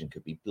Cruiserweight division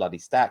could be bloody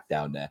stacked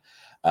down there.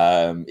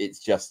 It's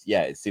just,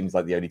 it seems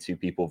like the only two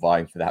people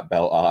vying for that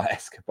belt are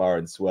Escobar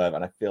and Swerve.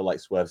 And I feel like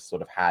Swerve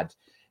sort of had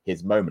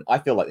his moment. I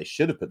feel like they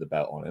should have put the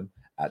belt on him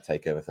at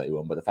TakeOver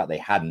 31, but the fact they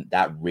hadn't,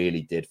 that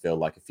really did feel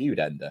like a feud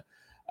ender.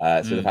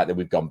 So the fact that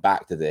we've gone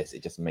back to this,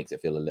 it just makes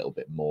it feel a little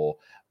bit more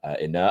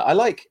inert. I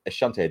like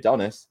Ashanti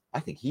Adonis. I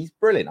think he's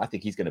brilliant. I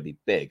think he's going to be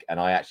big, and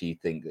I actually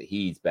think that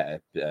he's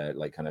better,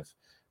 kind of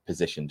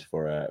positioned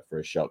for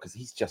a shot, because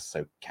he's just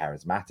so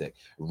charismatic.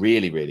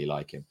 Really, really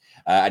like him.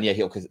 And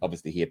because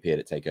obviously he appeared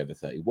at TakeOver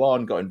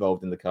 31, got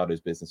involved in the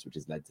Cardo's business, which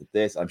has led to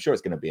this. I'm sure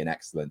it's going to be an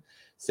excellent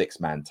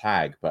 6-man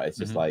tag, but it's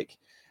just like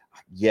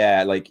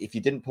if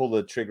you didn't pull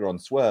the trigger on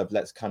Swerve,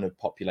 let's kind of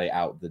populate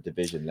out the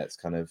division. Let's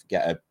kind of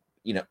get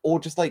or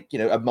just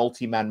a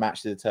multi-man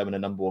match to determine a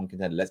number one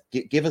contender. Let's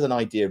give us an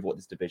idea of what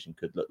this division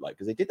could look like,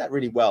 because they did that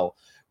really well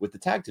with the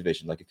tag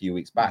division like a few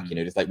weeks back.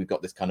 Just like we've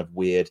got this kind of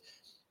weird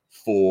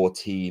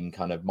 4-team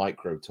kind of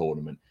micro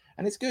tournament,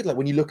 and it's good. Like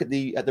when you look at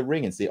the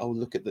ring and see,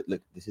 look,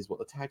 this is what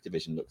the tag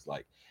division looks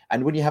like.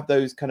 And when you have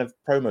those kind of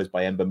promos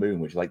by Ember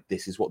Moon, which is like,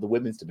 this is what the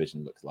women's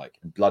division looks like,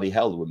 and bloody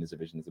hell, the women's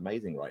division is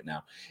amazing right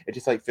now. It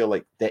just feel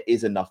like there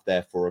is enough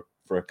there for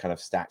a kind of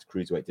stacked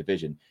Cruiserweight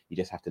division. You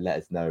just have to let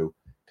us know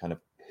kind of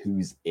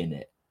who's in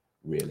it,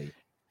 really.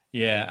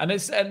 Yeah, and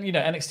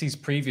NXT's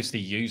previously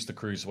used the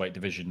Cruiserweight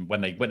division when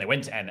they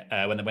went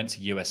to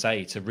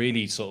USA to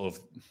really sort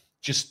of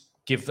just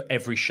give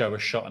every show a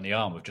shot in the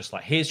arm of just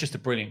like, here's just a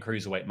brilliant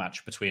Cruiserweight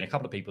match between a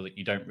couple of people that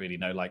you don't really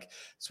know. Like,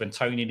 it's when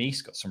Tony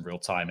Nese got some real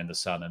time in the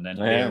sun, and then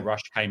Lio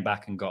Rush came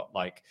back and got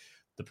like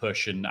the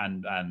push, and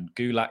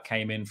Gulak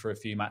came in for a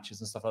few matches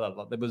and stuff like that.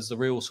 Like, there was a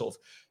real sort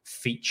of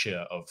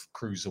feature of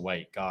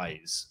Cruiserweight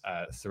guys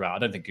throughout. I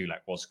don't think Gulak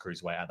was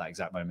Cruiserweight at that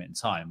exact moment in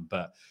time,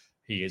 but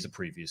he is a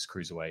previous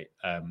Cruiserweight.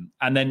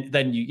 And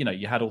then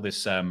you had all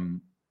this.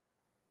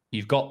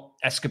 You've got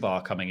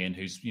Escobar coming in,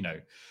 who's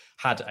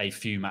had a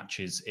few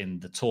matches in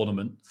the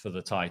tournament for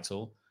the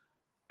title,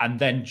 and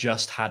then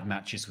just had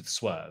matches with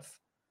Swerve.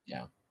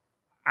 Yeah.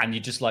 And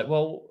you're just like,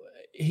 well,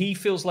 he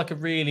feels like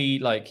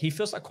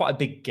quite a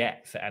big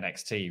get for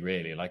NXT,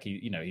 really. Like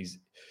he's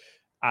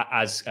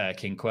as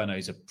King Cuerno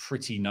is a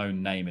pretty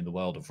known name in the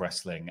world of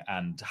wrestling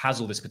and has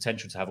all this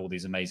potential to have all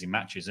these amazing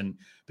matches. And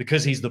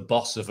because he's the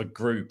boss of a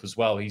group as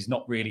well, he's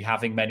not really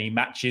having many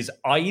matches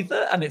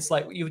either. And it's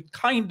like,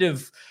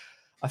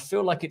 I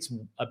feel like it's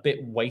a bit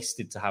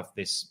wasted to have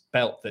this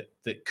belt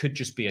that could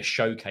just be a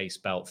showcase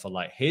belt for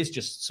like, here's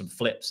just some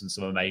flips and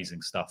some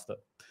amazing stuff that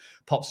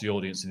pops the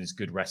audience and is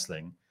good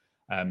wrestling.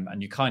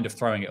 And you're kind of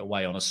throwing it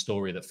away on a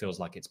story that feels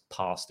like it's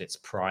past its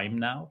prime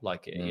now.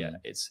 Like,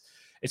 it's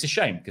a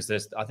shame, because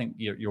I think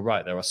you're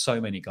right. There are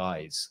so many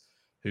guys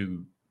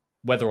who,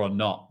 whether or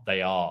not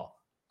they are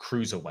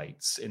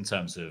cruiserweights in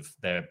terms of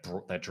they're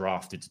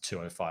drafted to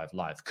 205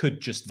 Live,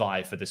 could just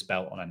vie for this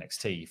belt on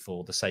NXT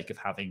for the sake of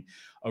having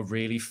a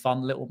really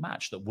fun little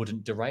match that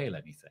wouldn't derail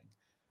anything.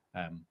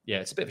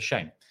 It's a bit of a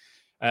shame.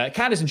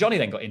 Candice and Johnny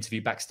then got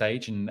interviewed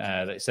backstage, and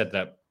they said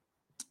that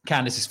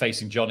Candice is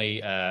facing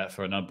Johnny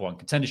for a number one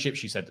contendership.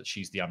 She said that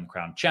she's the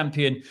uncrowned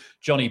champion.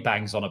 Johnny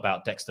bangs on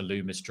about Dexter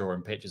Lumis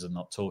drawing pictures and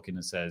not talking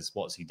and says,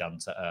 what's he done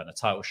to earn a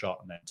title shot?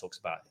 And then talks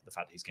about the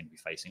fact that he's going to be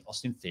facing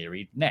Austin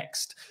Theory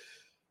next.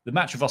 The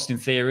match with Austin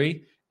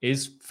Theory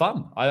is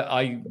fun.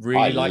 I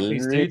really like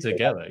these two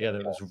together. Yeah,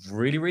 that was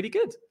really, really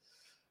good.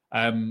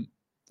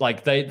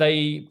 Like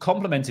they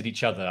complemented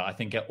each other, I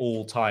think, at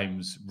all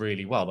times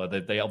really well.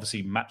 They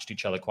obviously matched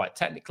each other quite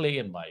technically,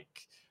 and like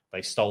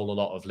they stole a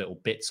lot of little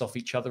bits off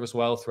each other as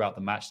well throughout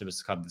the match. There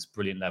was kind of this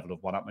brilliant level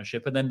of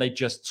one-upmanship, and then they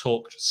just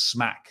talked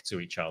smack to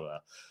each other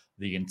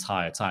the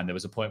entire time. There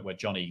was a point where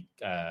Johnny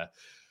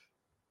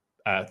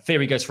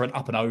Theory goes for an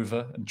up and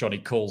over, and Johnny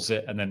calls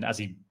it, and then as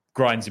he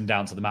grinds him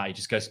down to the mat, he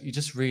just goes, "You're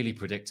just really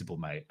predictable,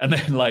 mate." And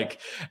then like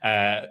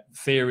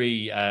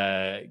Theory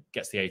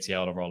gets the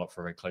ATL to roll up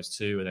for a very close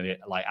two, and then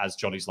as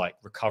Johnny's like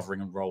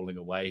recovering and rolling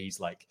away, he's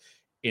like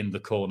in the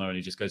corner and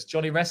he just goes,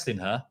 "Johnny wrestling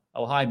her?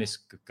 Oh, hi, Miss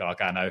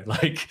Gargano."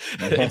 Like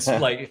it's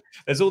like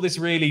there's all this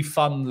really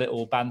fun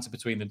little banter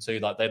between them two.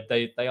 Like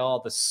they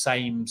are the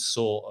same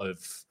sort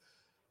of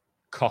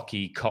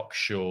cocky,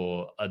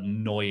 cocksure,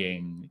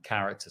 annoying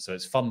character. So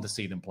it's fun to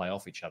see them play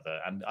off each other.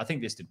 And I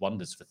think this did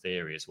wonders for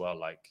Theory as well.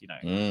 Like,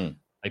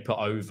 they put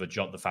over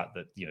the fact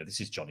that,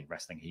 this is Johnny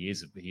wrestling. He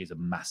is a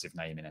massive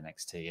name in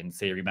NXT, and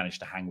Theory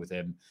managed to hang with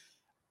him.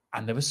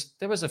 And there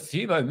was a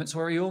few moments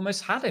where he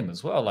almost had him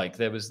as well. Like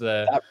there was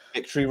that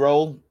victory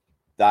roll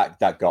that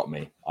got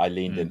me. I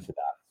leaned in for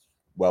that.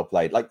 Well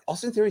played. Like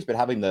Austin Theory's been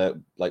having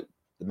the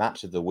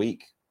match of the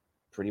week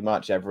pretty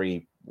much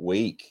every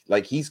week.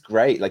 Like he's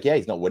great. Like, yeah,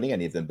 he's not winning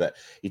any of them, but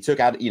he took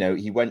out,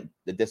 he went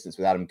the distance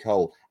with Adam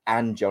Cole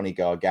and Johnny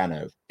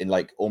Gargano in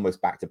like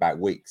almost back-to-back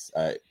weeks,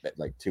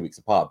 like 2 weeks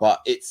apart.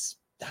 But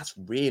that's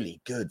really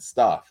good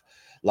stuff.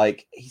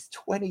 Like he's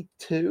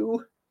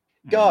 22.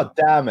 God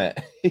damn it.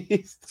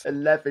 He's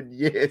 11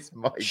 years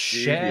my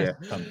Share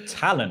junior. some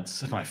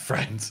talents, my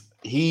friend.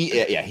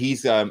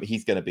 He's going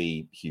to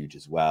be huge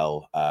as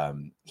well.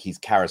 He's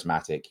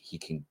charismatic. He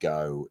can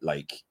go.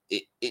 Like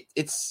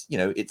it's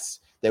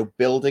they're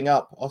building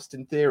up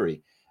Austin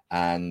Theory,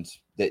 and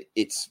that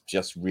it's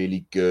just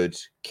really good,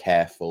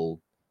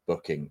 careful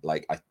booking.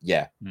 Like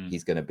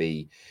he's going to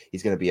be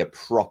a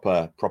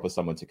proper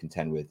someone to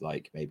contend with,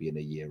 like maybe in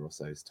a year or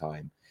so's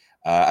time.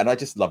 And I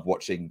just love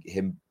watching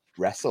him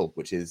wrestle,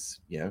 which is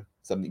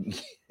something.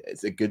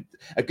 It's a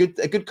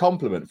good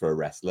compliment for a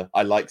wrestler.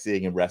 I like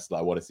seeing him wrestle.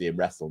 I want to see him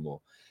wrestle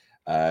more.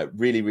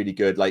 Really, really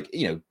good. Like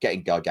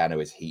getting Gargano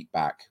his heat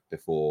back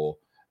before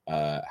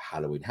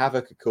Halloween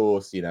Havoc, of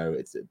course.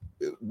 It's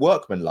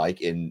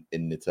workmanlike in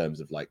the terms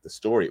of like the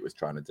story it was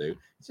trying to do.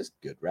 It's just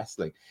good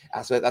wrestling.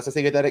 That's the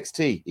thing with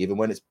NXT. Even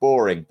when it's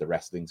boring, the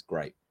wrestling's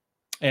great.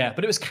 Yeah,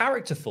 but it was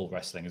characterful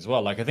wrestling as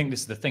well. Like I think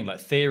this is the thing. Like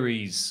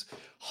Theory's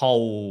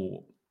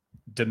whole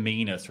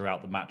demeanor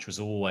throughout the match was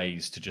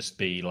always to just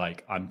be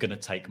like, I'm going to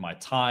take my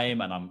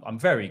time, and I'm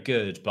very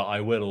good, but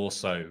I will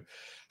also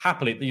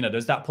happily,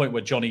 there's that point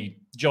where Johnny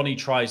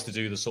tries to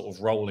do the sort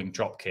of rolling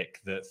drop kick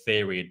that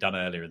Theory had done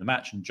earlier in the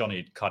match, and Johnny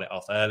had cut it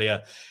off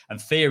earlier, and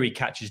Theory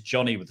catches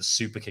Johnny with a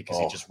super kick as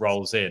he just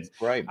rolls in.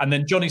 Right. And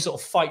then Johnny sort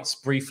of fights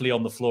briefly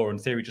on the floor,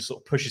 and Theory just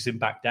sort of pushes him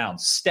back down,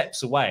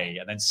 steps away,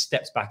 and then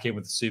steps back in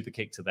with a super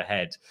kick to the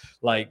head.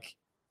 Like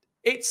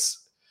it's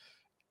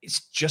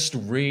just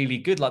really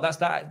good. Like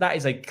that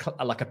is a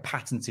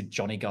patented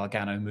Johnny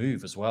Gargano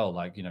move as well.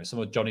 Like, some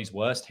of Johnny's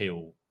worst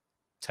heel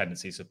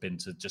tendencies have been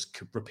to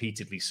just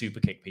repeatedly super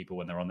kick people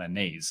when they're on their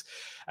knees.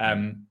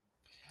 And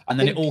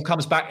then it all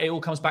comes back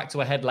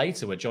to a head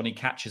later where Johnny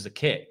catches a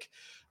kick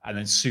and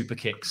then super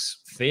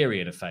kicks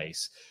Theory in the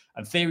face.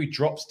 And Theory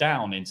drops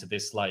down into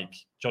this, like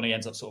Johnny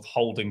ends up sort of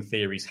holding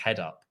Theory's head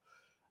up.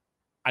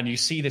 And you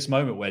see this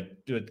moment where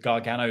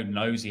Gargano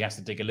knows he has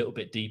to dig a little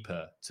bit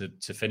deeper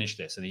to finish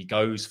this. And he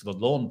goes for the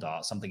lawn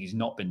dart, something he's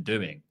not been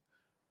doing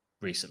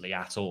recently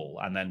at all.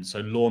 And then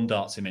so lawn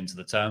darts him into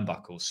the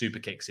turnbuckle, super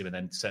kicks him, and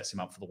then sets him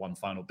up for the one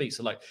final beat.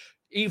 So like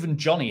even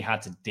Johnny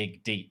had to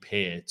dig deep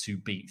here to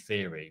beat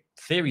Theory.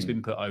 Theory's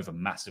been put over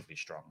massively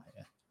strong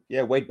here.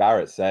 Yeah, Wade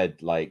Barrett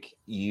said, like,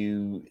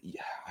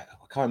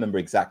 I can't remember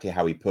exactly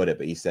how he put it,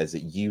 but he says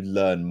that you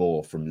learn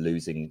more from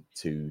losing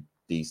to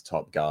these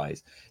top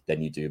guys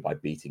than you do by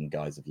beating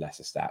guys of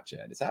lesser stature.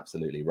 And it's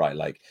absolutely right.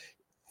 Like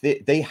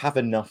they have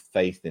enough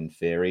faith in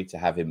Theory to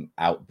have him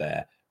out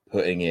there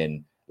putting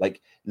in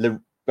like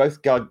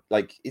both guys.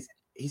 Like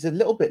he's a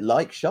little bit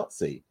like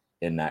Shotzi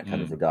in that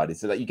kind of regard.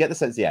 So that you get the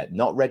sense,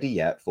 not ready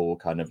yet for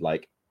kind of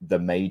like the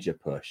major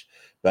push,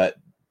 but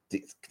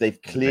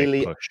they've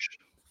clearly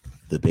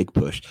the big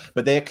push,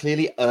 but they're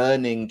clearly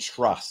earning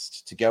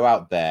trust to go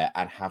out there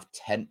and have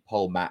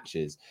tentpole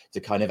matches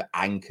to kind of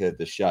anchor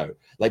the show.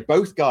 Like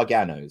both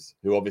Garganos,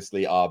 who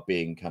obviously are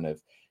being kind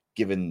of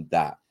given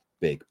that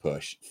big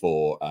push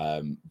for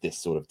this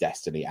sort of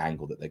destiny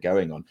angle that they're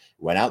going on,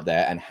 went out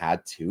there and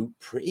had two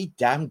pretty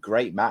damn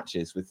great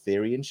matches with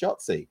Theory and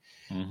Shotzi.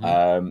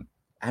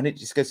 And it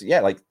just goes,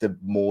 like the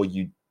more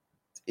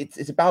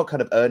it's about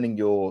kind of earning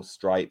your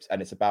stripes,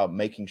 and it's about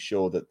making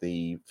sure that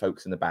the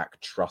folks in the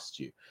back trust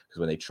you, because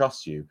when they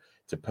trust you,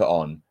 to put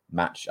on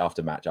match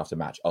after match after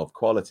match of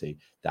quality,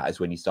 that is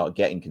when you start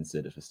getting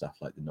considered for stuff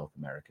like the North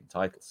American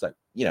title. So,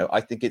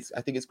 I think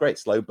it's great.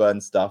 Slow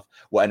burn stuff.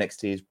 What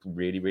NXT is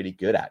really, really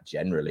good at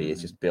generally is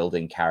just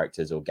building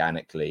characters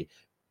organically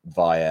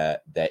via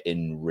their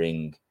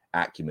in-ring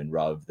acumen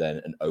rather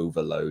than an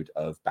overload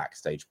of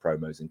backstage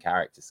promos and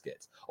character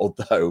skits.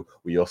 Although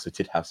we also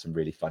did have some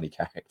really funny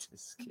character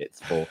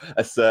skits for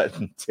a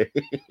certain team.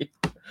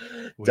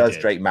 Does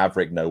Drake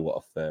Maverick know what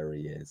a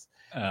furry is?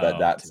 But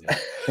that's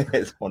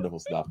it's wonderful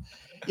stuff.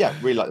 Yeah,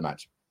 really like the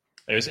match.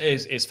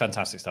 It's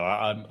fantastic stuff.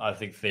 I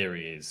think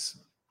Theory is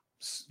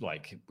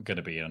like going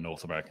to be in a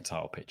North American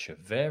title picture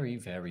very,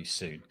 very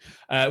soon.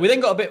 We then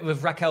got a bit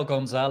with Raquel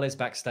Gonzalez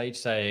backstage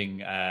saying,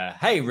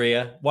 hey,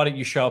 Rhea, why don't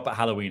you show up at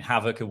Halloween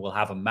Havoc and we'll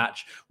have a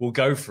match? We'll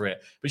go for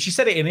it. But she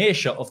said it in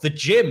earshot of the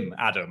gym,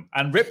 Adam.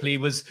 And Ripley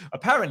was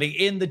apparently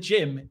in the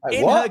gym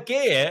her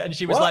gear. And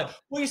she was like,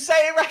 what are you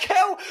saying,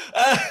 Raquel?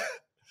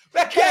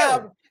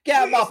 Raquel,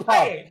 get my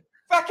pub.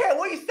 Raquel,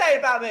 what are you saying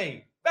about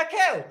me?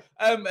 Raquel.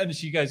 And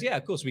she goes, yeah,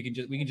 of course we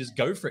can just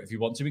go for it if you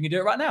want to. We can do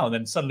it right now. And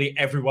then suddenly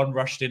everyone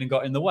rushed in and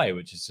got in the way,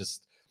 which is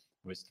just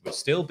we're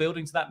still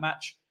building to that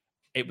match.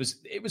 It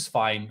was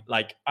fine.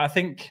 Like, I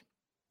think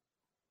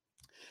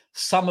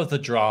some of the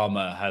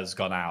drama has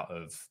gone out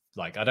of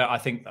I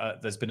think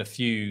there's been a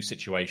few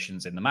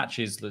situations in the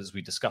matches, as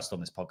we discussed on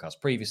this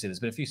podcast previously. There's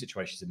been a few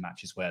situations in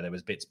matches where there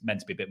was meant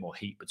to be a bit more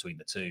heat between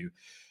the two,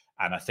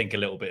 and I think a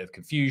little bit of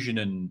confusion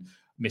and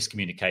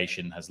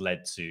miscommunication has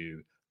led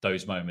to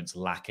those moments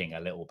lacking a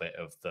little bit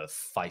of the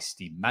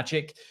feisty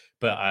magic.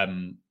 But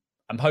I'm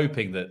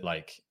hoping that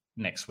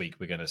next week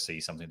we're going to see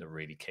something that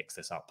really kicks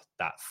this up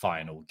that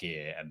final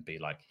gear and be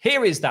like,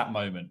 here is that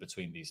moment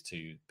between these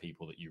two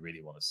people that you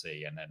really want to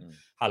see. And then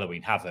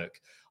Halloween Havoc,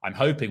 I'm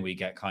hoping we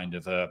get kind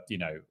of a,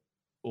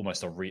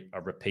 almost a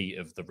repeat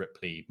of the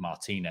Ripley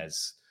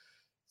Martinez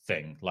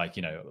thing.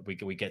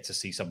 We get to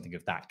see something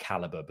of that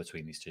caliber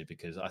between these two,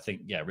 because I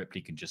think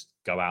Ripley can just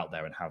go out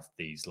there and have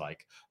these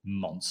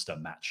monster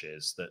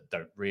matches that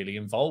don't really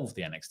involve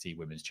the NXT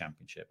Women's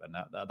Championship, and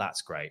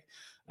that's great.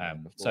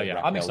 I'm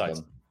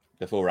excited.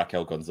 Before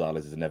Raquel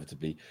Gonzalez is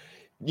inevitably,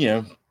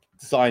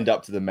 signed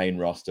up to the main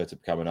roster to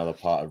become another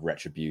part of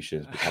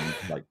Retribution, become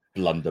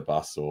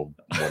Blunderbuss or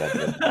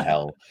whatever the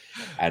hell,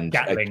 and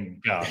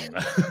Gatling gun.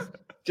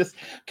 Just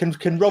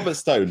can Robert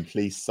Stone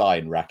please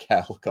sign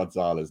Raquel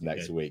Gonzalez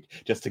next week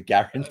just to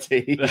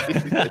guarantee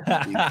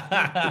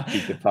that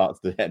he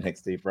departs the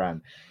NXT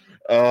brand?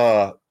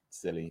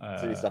 Silly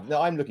stuff.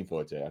 No, I'm looking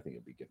forward to it. I think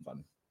it'll be good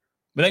fun.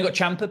 We then got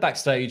Ciampa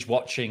backstage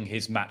watching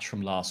his match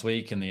from last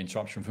week and the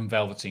interruption from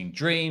Velveteen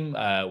Dream,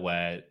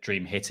 where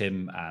Dream hit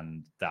him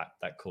and that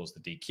caused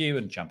the DQ,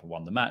 and Ciampa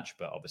won the match.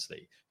 But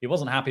obviously he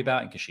wasn't happy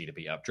about it, and Kushida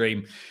beat up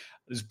Dream.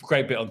 There's a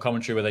great bit on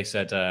commentary where they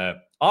said,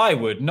 I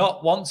would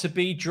not want to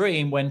be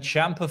Dream when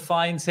Ciampa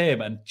finds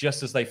him. And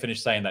just as they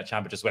finished saying that,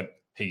 Ciampa just went,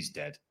 he's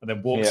dead. And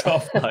then walked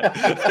off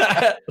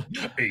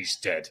he's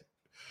dead.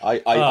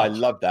 I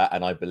love that,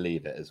 and I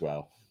believe it as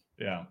well.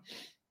 Yeah.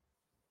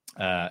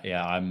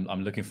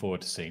 I'm looking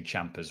forward to seeing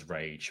Ciampa's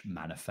rage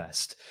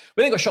manifest.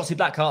 We then got Shotzi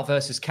Blackheart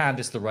versus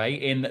Candice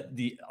LeRae in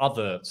the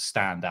other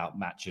standout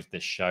match of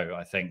this show.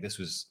 I think this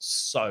was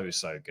so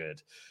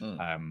good.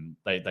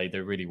 They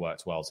really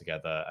worked well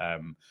together.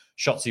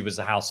 Shotzi was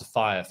the House of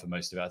Fire for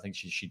most of it. I think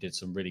she did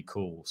some really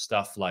cool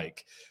stuff,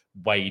 like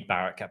Wade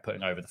Barrett kept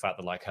putting over the fact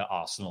that her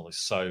arsenal is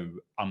so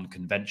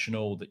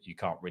unconventional that you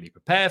can't really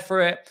prepare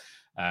for it.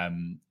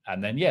 And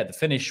then the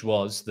finish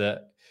was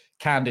that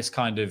Candice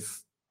kind of,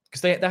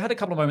 because they had a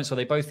couple of moments where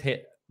they both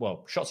hit.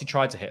 Well, Shotzi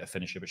tried to hit her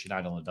finisher, but she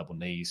landed on the double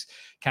knees.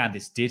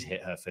 Candice did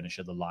hit her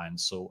finisher, the Lion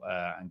Salt,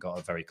 and got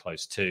her very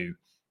close too.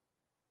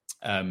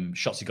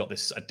 Shotzi got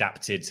this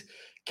adapted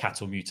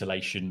cattle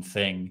mutilation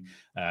thing,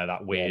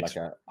 that weird like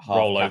a half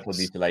cattle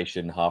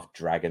mutilation, half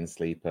dragon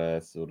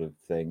sleeper sort of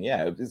thing.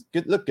 Yeah, it was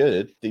good. Looked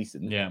good,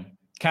 decent. Yeah.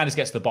 Candice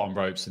gets to the bottom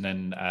ropes, and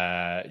then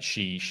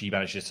she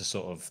manages to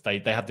sort of they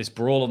had this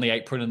brawl on the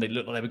apron, and they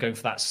looked like they were going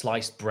for that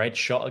sliced bread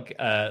shot,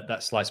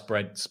 that sliced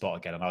bread spot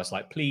again. And I was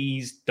like,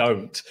 please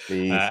don't.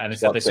 And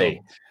instead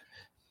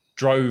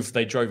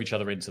they drove each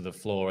other into the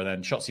floor, and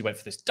then Shotzi went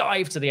for this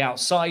dive to the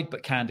outside,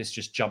 but Candice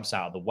just jumps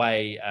out of the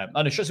way.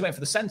 Shotzi went for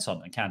the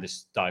senton, and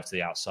Candice dived to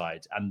the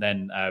outside, and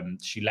then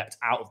she leapt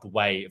out of the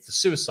way of the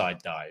suicide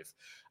dive.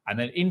 And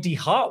then Indy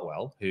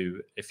Hartwell, who,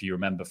 if you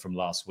remember from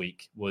last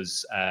week,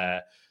 was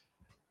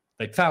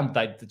they found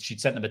that she'd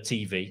sent them a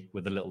TV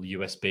with a little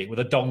USB, with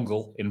a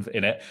dongle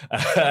in it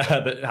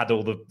that had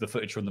all the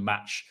footage from the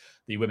match,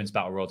 the Women's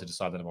Battle Royal, to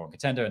decide the number one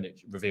contender. And it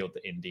revealed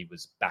that Indy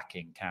was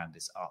backing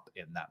Candice up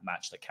in that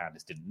match that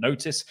Candice didn't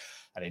notice.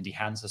 And Indy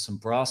hands her some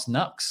brass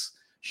knucks.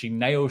 She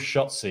nails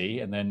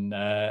Shotzi and then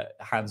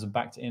hands them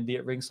back to Indy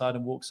at ringside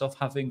and walks off,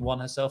 having won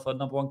herself a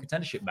number one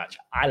contendership match.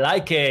 I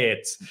like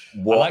it.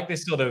 I like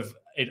this sort of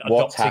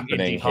adopting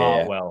Indy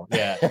Hartwell.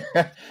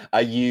 Yeah.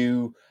 Are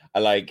you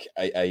like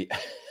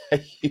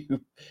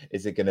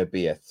Is it going to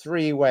be a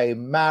 3-way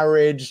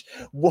marriage?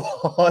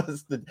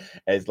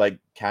 It's like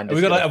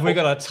Candice. Have we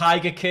got a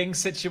Tiger King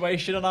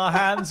situation on our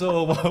hands,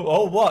 or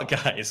what,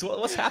 guys?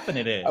 What's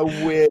happening here? A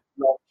weird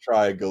love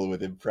triangle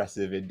with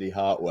impressive Indy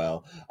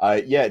Hartwell.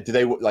 Yeah. Do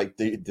they like?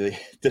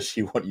 Does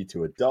she want you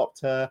to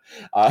adopt her?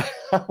 I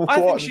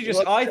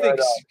think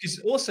because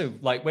also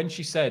like when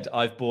she said,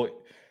 "I've bought."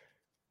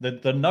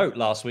 The note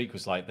last week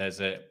was like, here's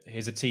a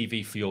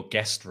TV for your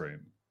guest room.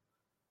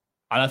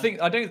 And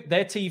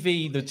their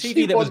TV, the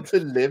TV that was to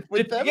live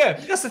with them. Yeah,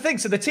 that's the thing.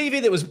 So the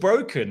TV that was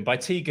broken by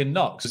Tegan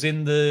Knox was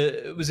in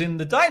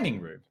the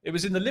dining room. It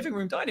was in the living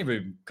room, dining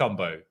room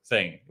combo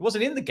thing. It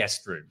wasn't in the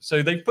guest room.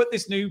 So they put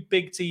this new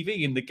big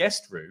TV in the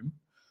guest room.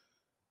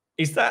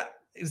 Is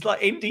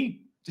like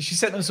Indy? Did she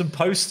send them some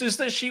posters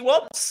that she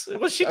wants?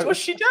 What's she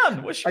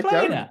done? What's she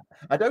playing at?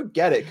 I don't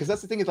get it, because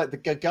that's the thing is like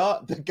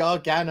the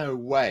Gargano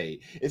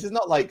way. This is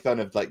not like kind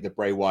of like the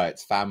Bray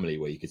Wyatt's family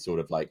where you could sort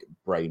of like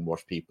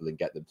brainwash people and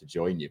get them to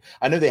join you.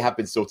 I know they have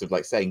been sort of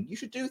like saying you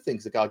should do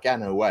things the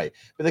Gargano way,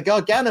 but the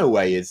Gargano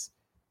way is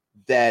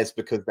theirs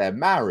because they're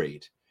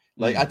married.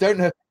 Like I don't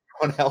know if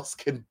anyone else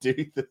can do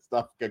the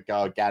stuff the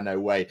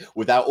Gargano way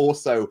without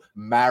also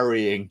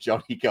marrying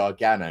Johnny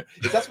Gargano.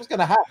 If that's what's going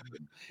to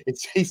happen,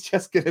 he's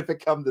just going to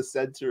become the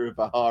center of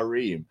a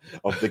harem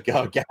of the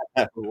Gargano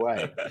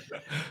way.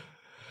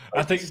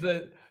 I think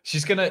that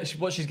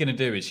what she's gonna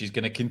do is she's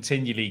gonna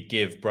continually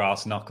give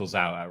brass knuckles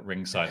out at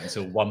ringside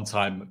until one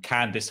time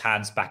Candice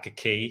hands back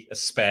a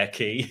spare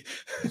key,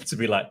 to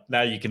be like,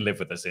 now you can live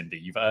with us, Indy.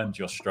 You've earned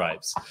your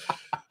stripes.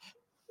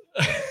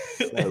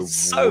 It's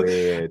so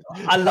weird.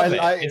 I love it.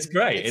 It's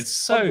great. It's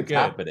so good.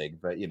 Happening,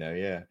 but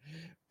yeah.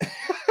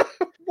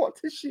 What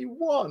does she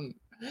want?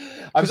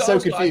 I'm so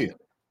confused.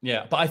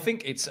 Yeah, but I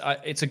think it's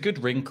a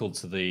good wrinkle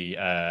to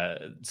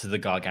the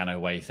Gargano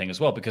way thing as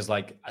well, because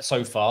like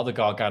so far the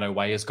Gargano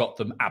way has got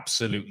them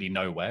absolutely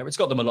nowhere. It's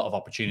got them a lot of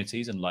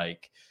opportunities, and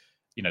like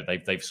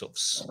they've sort of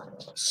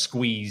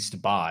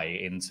squeezed by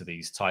into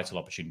these title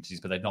opportunities,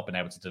 but they've not been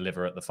able to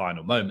deliver at the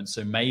final moment.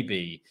 So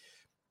maybe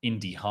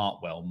Indy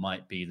Hartwell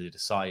might be the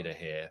decider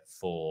here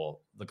for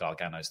the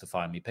Garganos to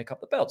finally pick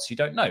up the belts. You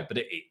don't know, but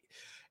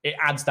it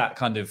adds that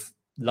kind of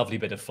lovely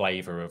bit of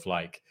flavor of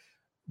like,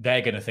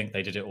 they're going to think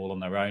they did it all on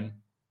their own.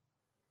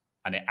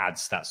 And it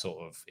adds that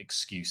sort of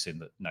excuse in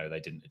that, no, they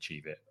didn't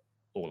achieve it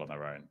all on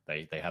their own.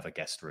 They have a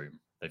guest room.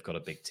 They've got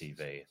a big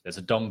TV. There's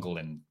a dongle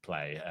in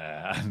play,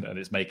 and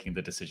it's making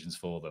the decisions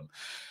for them.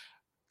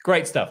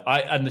 Great stuff.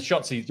 And the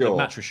Shotzi, the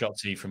match with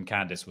Shotzi from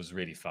Candice was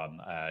really fun.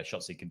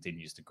 Shotzi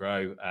continues to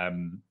grow.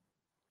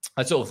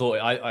 I sort of thought,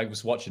 I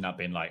was watching that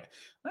being like,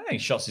 I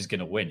think Shotzi's going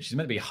to win. She's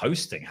meant to be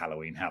hosting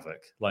Halloween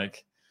Havoc.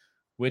 Like,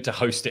 we're to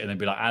host it and then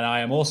be like, and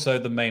I am also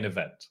the main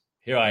event.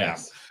 Here I am.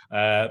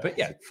 But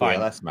yeah, fine.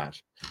 Last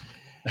match.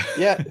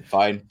 Yeah,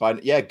 fine.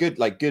 Yeah, good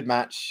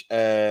match.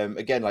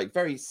 Again, like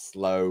very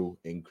slow,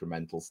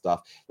 incremental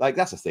stuff. Like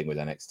that's the thing with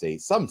NXT.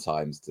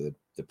 Sometimes the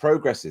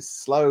progress is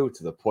slow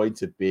to the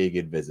point of being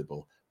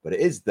invisible, but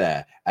it is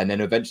there. And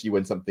then eventually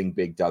when something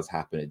big does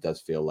happen, it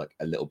does feel like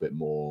a little bit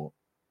more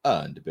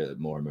earned, a bit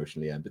more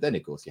emotionally earned. But then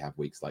of course you have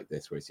weeks like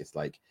this where it's just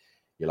like,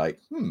 you're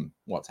like,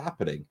 what's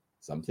happening?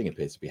 Something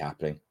appears to be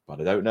happening, but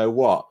I don't know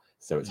what.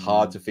 So it's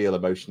hard to feel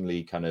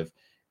emotionally kind of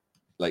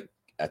like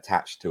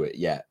attached to it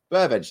yet,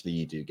 but eventually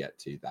you do get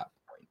to that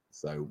point.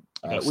 So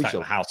we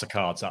shall the house of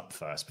cards up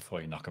first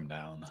before you knock them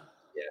down.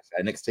 Yes,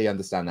 NXT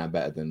understand that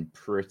better than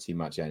pretty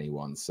much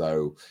anyone.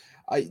 So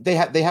they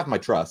have my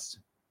trust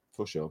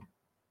for sure.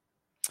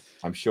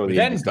 I'm sure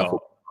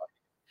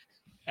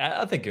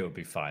I think it would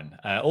be fine.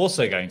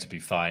 Also going to be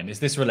fine is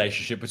this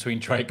relationship between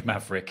Drake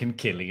Maverick and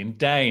Killian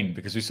Dane,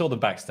 because we saw them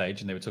backstage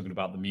and they were talking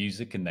about the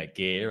music and their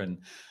gear and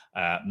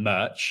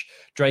merch.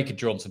 Drake had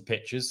drawn some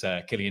pictures.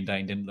 Killian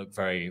Dane didn't look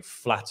very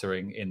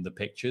flattering in the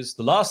pictures.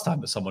 The last time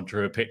that someone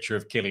drew a picture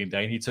of Killian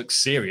Dane, he took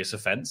serious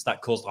offense.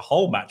 That caused a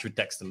whole match with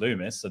Dexter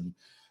Lumis and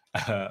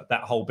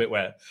that whole bit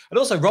where... And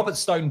also Robert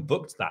Stone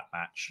booked that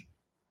match,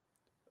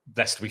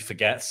 lest we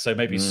forget. So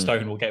maybe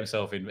Stone will get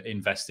himself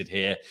invested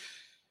here.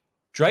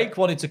 Drake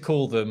wanted to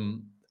call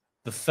them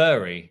the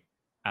Furry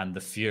and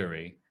the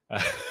Fury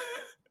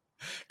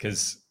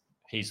because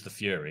he's the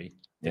Fury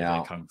in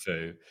Kung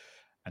Fu.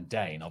 And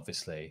Dane,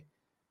 obviously,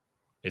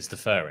 is the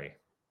Furry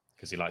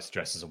because he likes to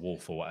dress as a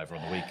wolf or whatever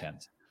on the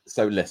weekend.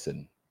 So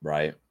listen,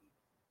 right?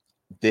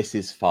 This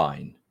is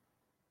fine.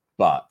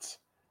 But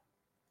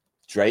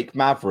Drake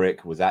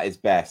Maverick was at his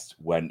best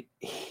when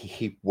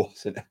he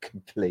wasn't a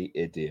complete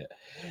idiot.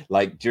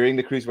 Like during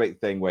the Cruiserweight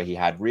thing where he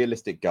had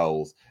realistic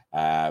goals,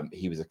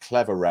 he was a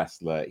clever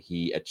wrestler.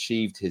 He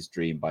achieved his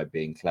dream by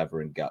being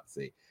clever and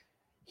gutsy.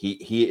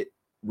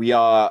 We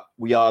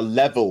are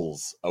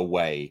levels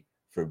away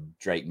from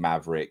Drake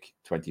Maverick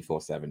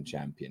 24/7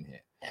 champion here.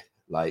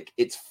 Like,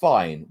 it's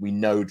fine. We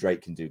know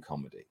Drake can do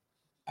comedy,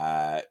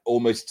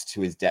 almost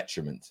to his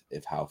detriment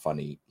of how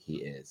funny he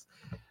is.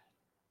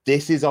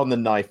 This is on the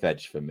knife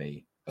edge for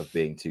me of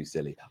being too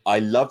silly. I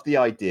love the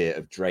idea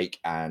of Drake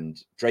trying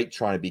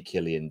to be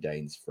Killian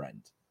Dane's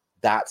friend.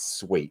 That's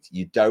sweet.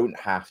 You don't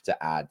have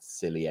to add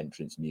silly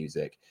entrance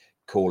music,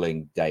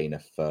 calling Dane a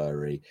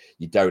furry.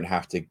 You don't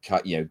have to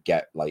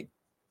get like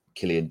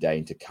Killian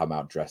Dane to come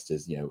out dressed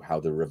as, how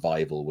the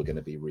Revival were going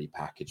to be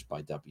repackaged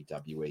by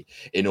WWE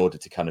in order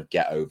to kind of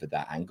get over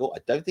that angle.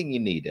 I don't think you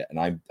need it. And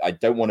I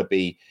don't want to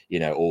be,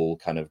 all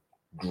kind of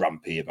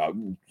grumpy about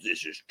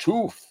this is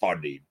too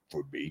funny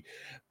for me.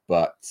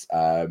 But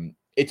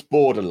it's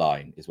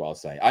borderline is what I'll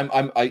say.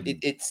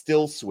 It's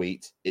still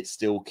sweet. It's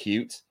still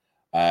cute.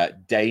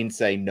 Dane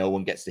saying no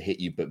one gets to hit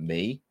you but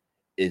me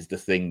is the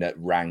thing that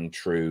rang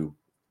true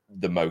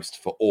the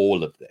most for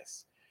all of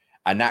this.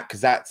 And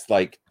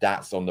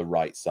that's on the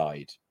right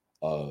side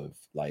of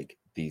like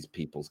these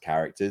people's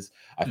characters.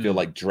 I feel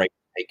like Drake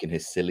taking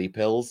his silly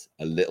pills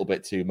a little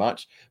bit too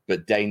much,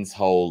 but Dane's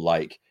whole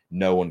like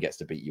no one gets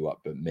to beat you up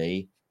but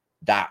me.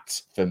 That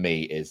for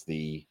me is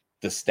the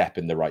step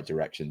in the right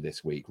direction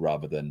this week,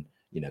 rather than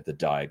the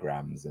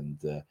diagrams and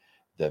the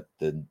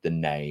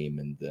name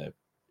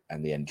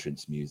and the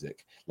entrance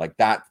music. Like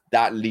that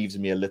leaves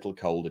me a little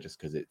colder just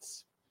because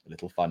it's a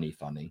little funny,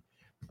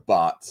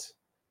 but.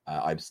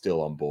 I'm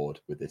still on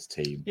board with this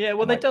team. Yeah,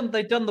 well, they've done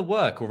the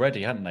work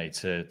already, haven't they,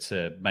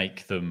 to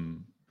make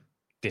them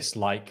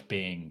dislike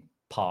being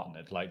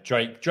partnered. Like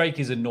Drake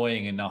is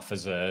annoying enough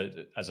as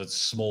a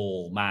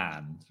small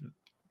man,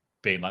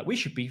 being like, we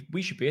should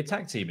be a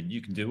tag team, and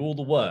you can do all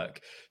the work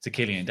to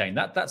Killian Dane.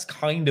 That's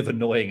kind of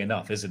annoying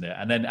enough, isn't it?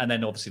 And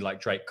then obviously like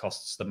Drake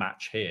costs the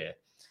match here.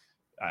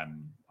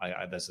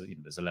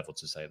 There's a level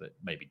to say that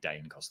maybe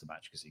Dane cost the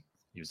match because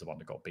he was the one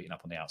that got beaten up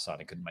on the outside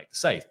and couldn't make the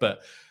save.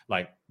 But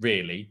like,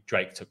 really,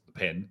 Drake took the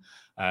pin.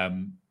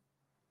 And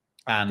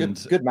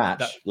good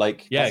match.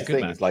 Good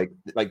thing match. Is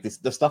like this,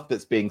 the stuff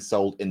that's being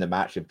sold in the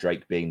match of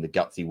Drake being the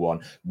gutsy one,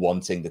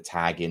 wanting the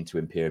tag into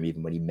Imperium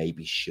even when he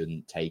maybe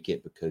shouldn't take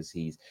it because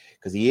he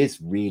is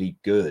really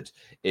good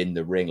in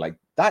the ring. Like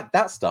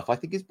that stuff I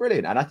think is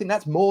brilliant, and I think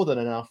that's more than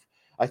enough.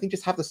 I think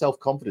just have the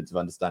self-confidence of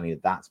understanding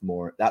that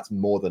that's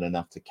more than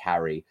enough to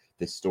carry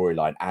this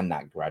storyline and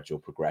that gradual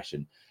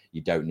progression.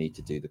 You don't need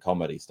to do the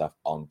comedy stuff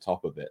on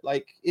top of it.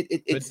 Like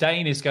But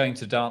Dane is going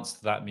to dance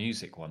to that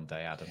music one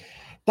day, Adam.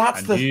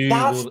 That's the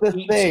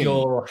thing.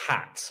 Your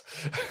hat.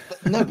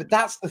 No, but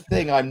that's the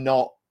thing.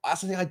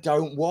 That's the thing I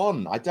don't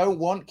want. I don't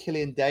want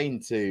Killian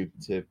Dane to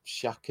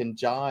shuck and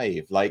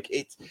jive. Like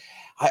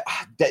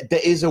there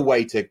is a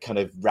way to kind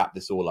of wrap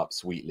this all up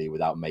sweetly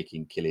without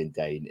making Killian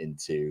Dane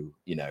into,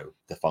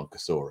 the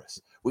Funkasaurus,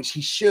 which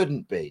he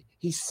shouldn't be.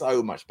 He's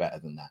so much better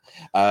than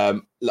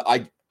that.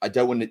 I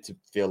don't want it to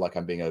feel like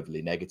I'm being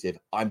overly negative.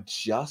 I'm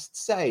just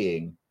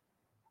saying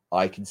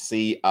I can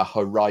see a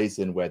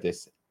horizon where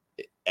this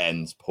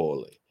ends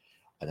poorly.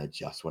 And I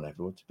just want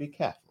everyone to be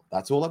careful.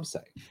 That's all I'm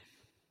saying.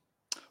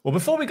 Well,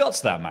 before we got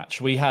to that match,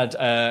 we had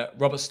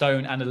Robert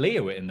Stone and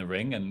Aaliyah were in the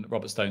ring, and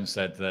Robert Stone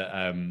said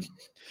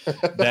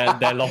that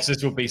their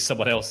losses will be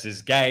someone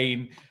else's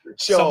gain.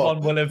 Sure.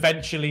 Someone will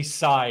eventually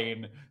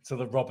sign to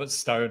the Robert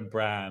Stone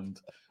brand.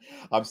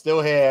 I'm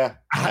still here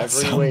at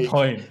some week.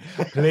 Point.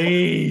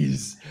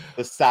 Please.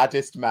 The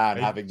saddest man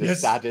having the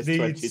saddest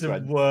 2020.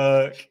 Some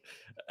work.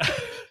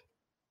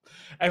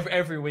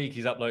 Every week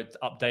he's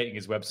updating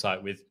his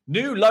website with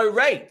new low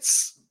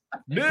rates.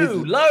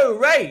 Low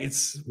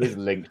rates. His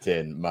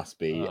LinkedIn must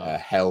be a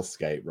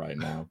hellscape right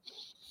now.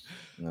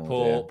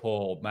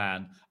 Poor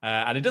man.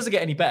 And it doesn't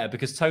get any better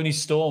because Toni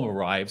Storm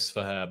arrives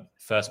for her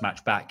first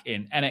match back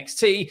in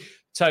NXT.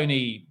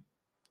 Toni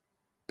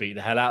beat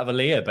the hell out of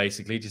Aaliyah,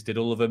 basically. Just did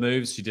all of her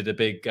moves. She did a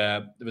big,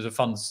 there was a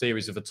fun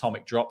series of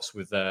atomic drops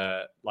with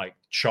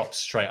chops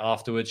straight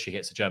afterwards. She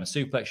hits a German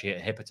suplex. She hit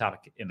a hip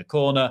attack in the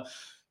corner.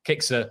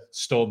 Kicks her,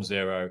 Storm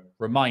Zero.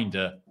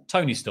 Reminder,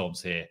 Toni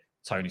Storm's here.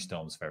 Toni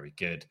Storm's very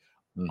good.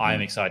 Mm-hmm. I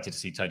am excited to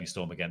see Toni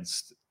Storm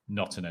against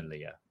not an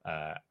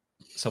Aaliyah.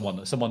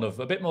 Someone of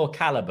a bit more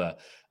caliber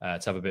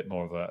to have a bit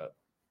more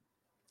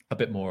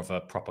of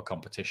a proper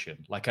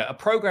competition. Like a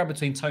program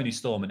between Toni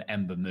Storm and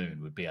Ember Moon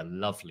would be a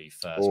lovely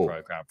first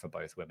program for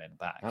both women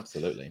back.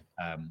 Absolutely.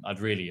 I'd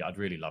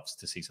really love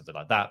to see something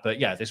like that. But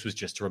yeah, this was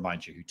just to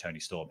remind you who Toni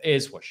Storm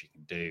is, what she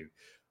can do,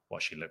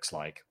 what she looks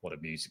like, what her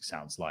music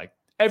sounds like.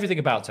 Everything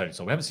about Toni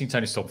Storm. We haven't seen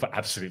Toni Storm for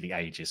absolutely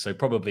ages, so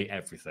probably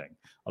everything.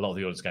 A lot of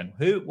the audience going,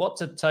 what's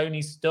a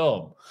Toni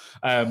Storm?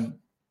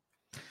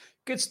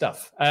 Good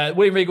stuff.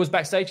 William Regal's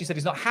backstage. He said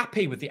he's not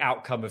happy with the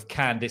outcome of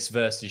Candice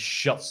versus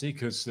Shotzi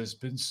because there's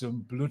been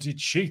some bloody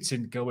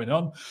cheating going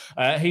on.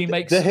 He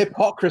makes the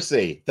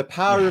hypocrisy, the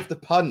power of the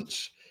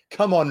punch.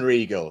 Come on,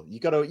 Regal. You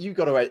got.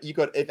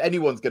 If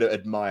anyone's going to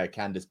admire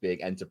Candice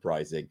being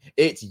enterprising,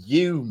 it's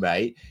you,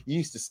 mate.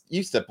 You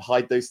used to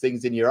hide those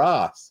things in your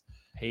ass.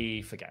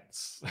 He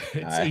forgets.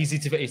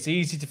 It's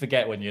easy to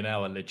forget when you're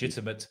now a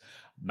legitimate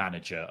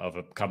manager of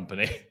a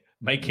company,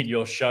 making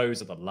your shows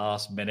at the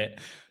last minute.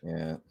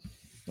 Yeah,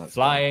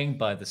 flying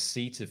by the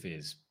seat of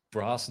his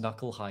brass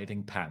knuckle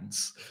hiding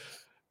pants.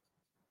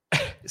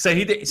 So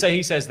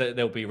he says that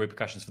there'll be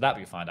repercussions for that, but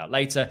you'll find out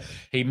later.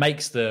 He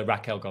makes the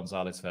Raquel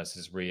Gonzalez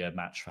versus Rhea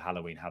match for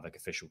Halloween Havoc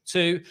official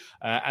too,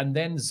 and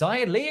then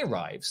Xia Li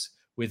arrives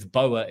with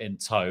Boa in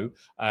tow.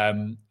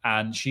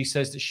 And she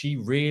says that she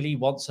really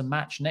wants a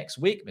match next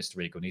week, Mr.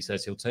 Regal. And he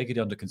says he'll take it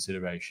under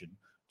consideration.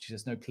 She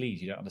says, no,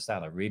 please, you don't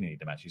understand. I really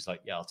need a match. He's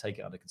like, yeah, I'll take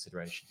it under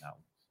consideration now.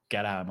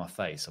 Get out of my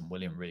face. I'm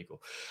William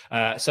Regal.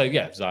 So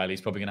yeah,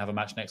 Xylee's probably going to have a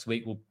match next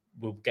week.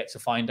 We'll get to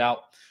find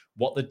out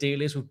what the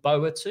deal is with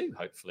Boa too,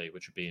 hopefully,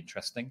 which would be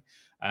interesting.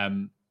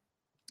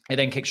 It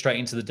then kicks straight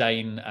into the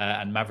Dane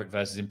and Maverick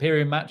versus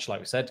Imperium match. Like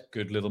we said,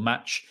 good little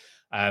match.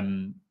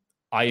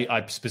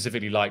 I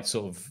specifically liked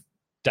sort of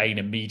Dane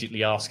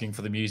immediately asking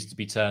for the music to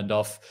be turned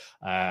off.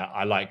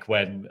 I like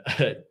when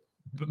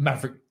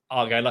Maverick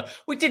are going like,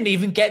 we didn't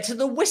even get to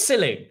the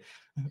whistling.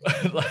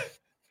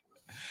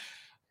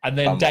 And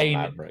then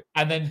Dane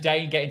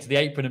getting to the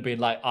apron and being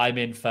like, I'm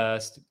in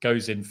first,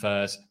 goes in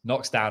first,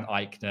 knocks down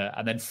Eichner,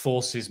 and then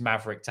forces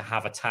Maverick to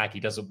have a tag he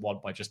doesn't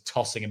want by just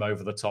tossing him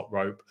over the top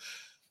rope.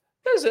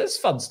 There's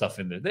fun stuff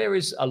in there. There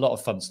is a lot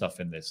of fun stuff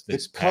in this. The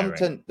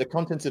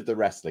content of the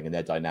wrestling and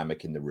their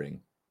dynamic in the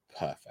ring,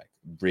 perfect.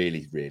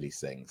 Really, really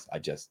sings. I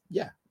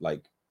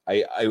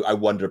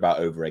wonder about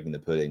over-egging the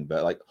pudding,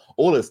 but like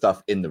all the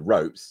stuff in the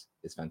ropes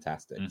is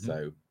fantastic. Mm-hmm.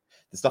 So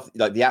the stuff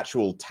like the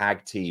actual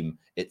tag team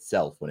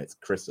itself, when it's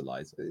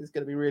crystallized, it's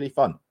going to be really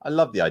fun. I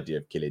love the idea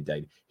of Killian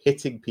Dane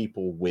hitting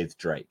people with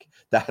Drake.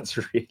 That's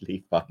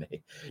really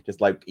funny.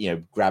 Just like,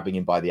 grabbing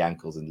him by the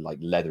ankles and like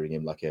leathering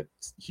him like a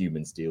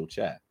human steel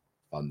chair.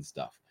 Fun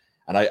stuff.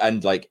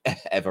 And like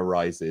Ever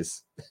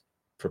Rise's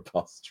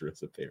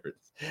preposterous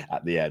appearance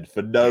at the end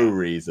for no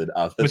reason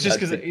other than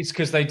it's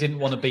because they didn't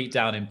want to beat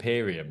down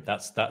Imperium.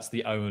 That's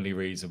the only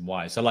reason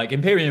why. So like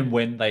Imperium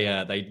win,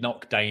 they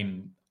knock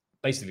Dane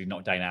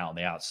out on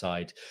the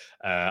outside.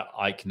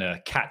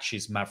 Eichner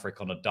catches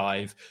Maverick on a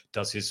dive,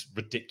 does his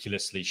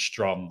ridiculously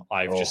strong,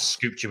 I've just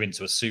scooped you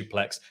into a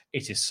suplex.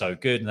 It is so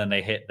good. And then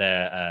they hit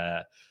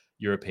their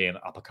European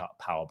uppercut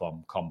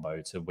powerbomb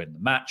combo to win the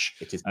match.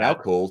 It is now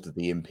called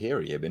the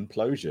Imperium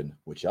Implosion,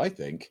 which I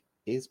think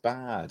is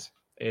bad.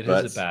 It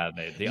is a bad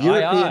name. The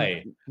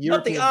II.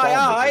 Not the II.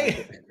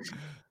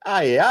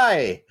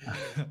 Aye.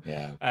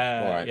 Yeah.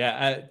 All right.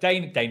 Yeah.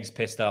 Dane's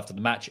pissed after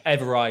the match.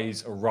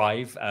 Everrise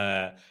arrive,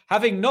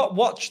 having not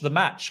watched the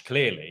match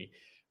clearly,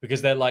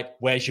 because they're like,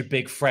 "Where's your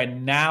big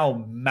friend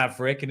now,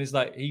 Maverick?" And it's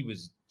like, he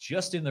was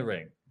just in the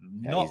ring,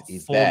 not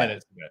he's 4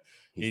 minutes ago.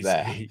 He's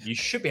there. You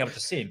should be able to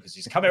see him because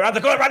he's coming around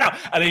the corner right now.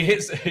 And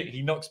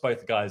he knocks both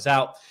the guys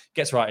out,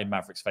 gets right in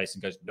Maverick's face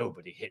and goes,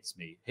 "Nobody hits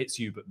me, hits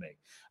you but me."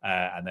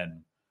 And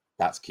then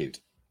that's cute.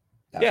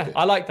 Good.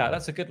 I like that.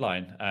 That's a good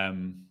line.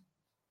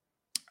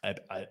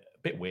 A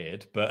bit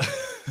weird, but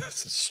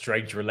it's a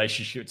strange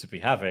relationship to be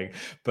having,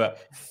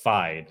 but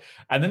fine.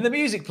 And then the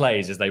music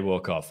plays as they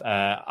walk off.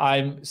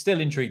 I'm still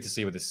intrigued to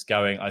see where this is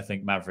going. I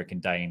think Maverick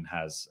and Dane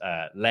has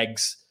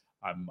legs.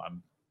 I'm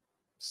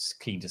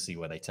keen to see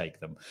where they take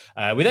them.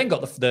 We then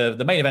got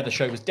the main event of the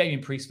show was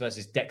Damian Priest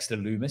versus Dexter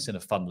Lumis in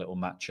a fun little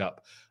matchup.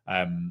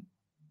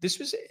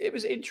 It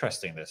was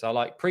interesting. I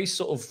like Priest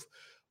sort of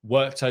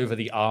worked over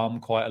the arm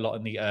quite a lot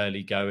in the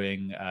early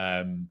going,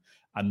 and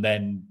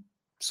then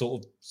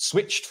sort of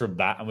switched from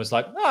that and was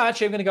like, "No,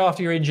 actually, I'm going to go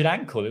after your injured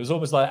ankle." It was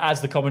almost like,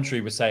 as the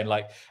commentary was saying,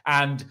 like,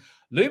 and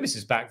Lumis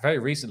is back very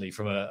recently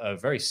from a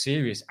very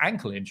serious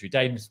ankle injury.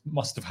 Dane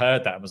must have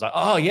heard that and was like,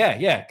 "Oh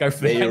yeah, go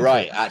for it." You're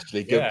right.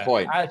 Actually, good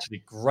point. Actually,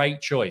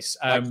 great choice.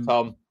 Thanks,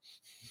 Tom.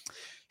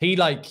 So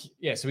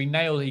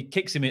he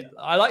kicks him in.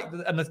 I like,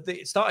 and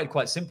it started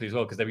quite simply as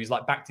well, because he was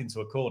like backed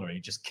into a corner and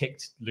he just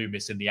kicked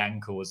Lumis in the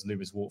ankle as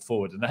Lumis walked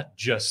forward, and that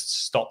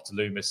just stopped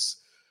Lumis.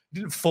 He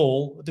didn't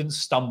fall, didn't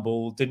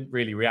stumble, didn't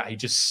really react. He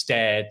just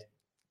stared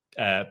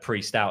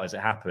Priest out as it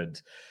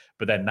happened.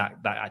 But then that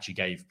actually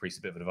gave Priest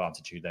a bit of an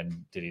advantage, who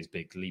then did his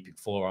big leaping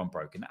forearm,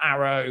 broken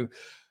arrow.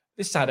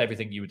 This had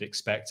everything you would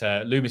expect.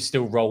 Lumis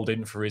still rolled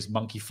in for his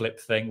monkey flip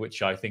thing,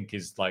 which I think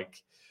is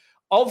like,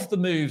 of the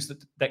moves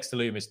that Dexter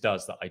Lumis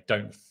does that I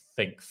don't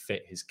think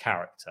fit his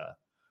character,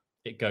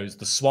 it goes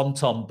the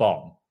Swanton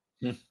Bomb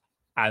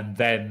and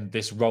then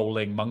this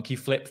rolling monkey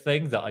flip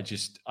thing that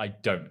I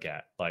don't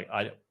get. Like,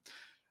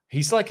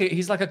 he's like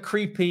a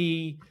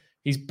creepy,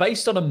 he's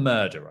based on a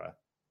murderer.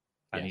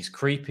 And he's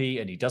creepy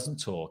and he doesn't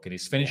talk. And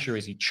his finisher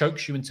is he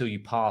chokes you until you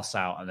pass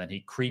out and then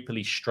he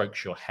creepily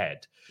strokes your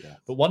head. Yeah.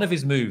 But one of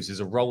his moves is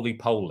a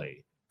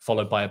roly-poly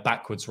followed by a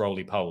backwards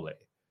roly-poly.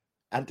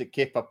 And to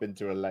kip up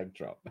into a leg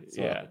drop.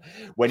 Well,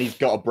 when he's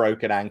got a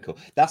broken ankle.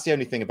 That's the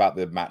only thing about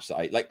the match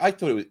that I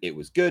thought it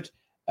was good.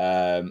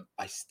 I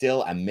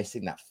still am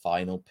missing that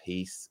final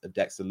piece of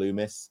Dexter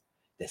Lumis.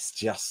 There's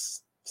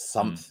just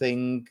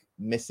something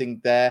missing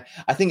there.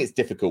 I think it's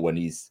difficult when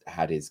he's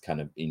had his kind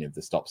of,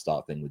 the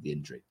stop-start thing with the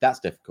injury. That's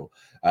difficult.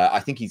 I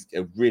think he's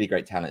a really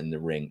great talent in the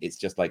ring. It's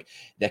just like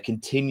there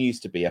continues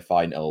to be a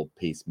final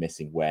piece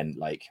missing when,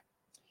 like,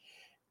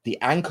 the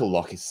ankle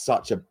lock is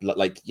such a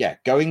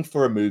going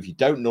for a move you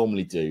don't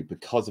normally do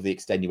because of the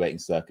extenuating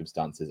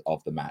circumstances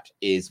of the match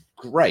is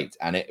great,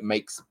 and it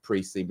makes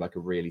Priest seem like a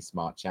really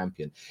smart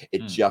champion.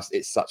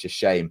 It's such a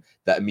shame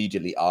that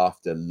immediately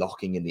after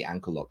locking in the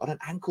ankle lock on an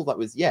ankle that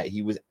was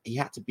he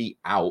had to be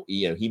out,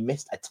 he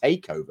missed a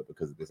takeover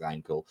because of this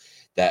ankle,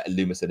 that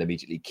Lumis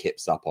immediately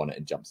kips up on it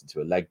and jumps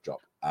into a leg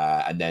drop,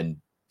 and then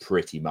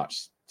pretty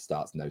much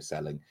starts no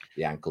selling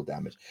the ankle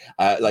damage.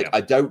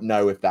 I don't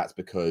know if that's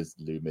because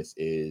Lumis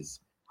is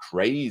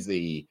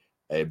crazy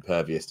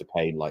impervious to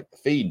pain like the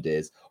Fiend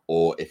is,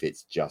 or if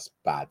it's just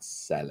bad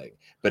selling.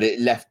 But it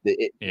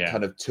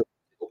kind of took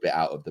a little bit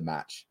out of the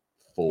match.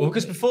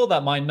 Because before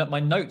that, my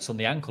notes on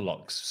the ankle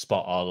locks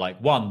spot are like,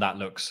 one,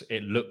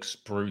 it looks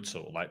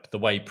brutal. Like the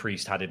way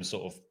Priest had him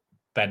sort of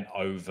bent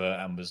over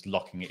and was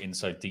locking it in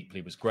so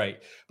deeply was great.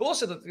 But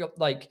also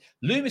like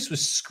Lumis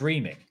was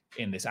screaming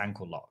in this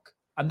ankle lock.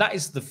 And that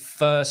is the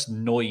first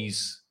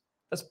noise.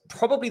 That's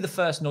probably the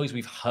first noise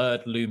we've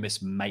heard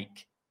Lumis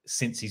make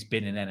since he's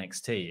been in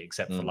NXT,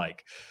 except for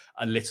like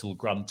a little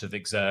grunt of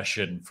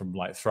exertion from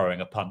like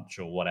throwing a punch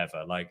or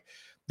whatever. Like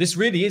this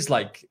really is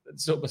like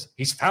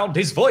he's found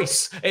his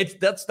voice.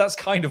 That's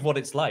kind of what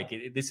it's like.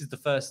 This is the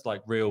first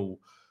like real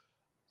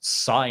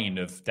sign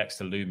of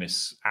Dexter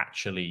Lumis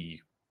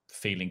actually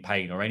feeling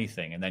pain or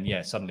anything. And then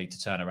suddenly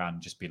to turn around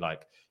and just be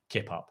like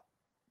kip up,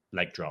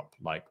 leg drop,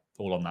 like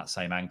all on that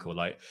same ankle.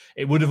 Like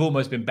it would have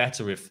almost been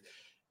better if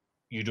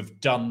you'd have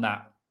done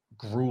that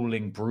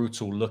grueling,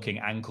 brutal looking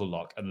ankle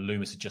lock and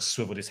Lumis had just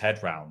swiveled his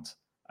head round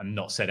and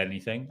not said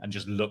anything and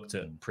just looked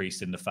at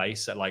Priest in the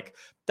face. Like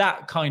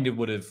that kind of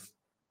would have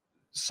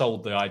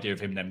sold the idea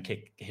of him then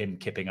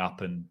kipping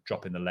up and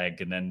dropping the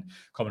leg, and then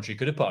commentary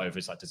could have put over,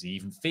 it's like, does he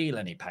even feel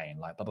any pain?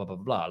 Like blah, blah, blah,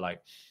 blah.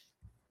 Like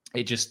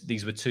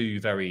these were two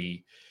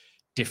very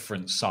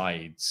different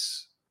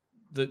sides.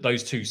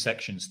 Those two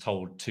sections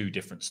told two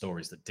different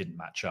stories that didn't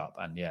match up,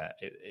 and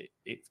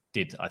it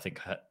did, I think,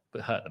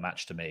 hurt the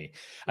match to me.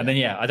 And then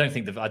I don't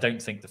think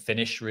the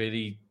finish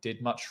really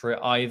did much for it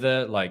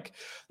either. Like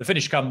the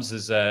finish comes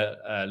as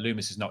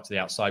Lumis is knocked to the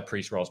outside,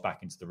 Priest rolls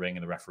back into the ring,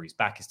 and the referee's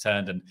back is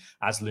turned. And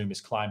as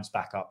Lumis climbs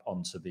back up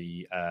onto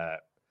the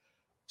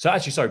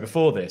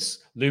before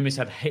this, Lumis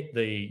had hit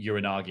the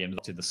Uranagi and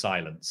locked in the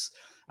silence.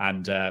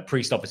 And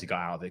Priest obviously got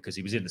out of it because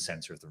he was in the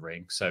center of the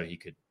ring, so he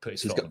could put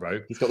his foot on the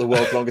rope. He's got the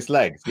world's longest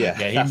legs. Yeah,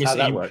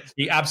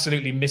 he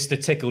absolutely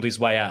Mr. Tickled his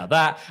way out of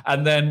that.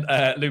 And then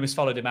Lumis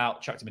followed him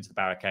out, chucked him into the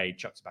barricade,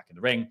 chucked him back in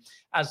the ring.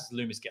 As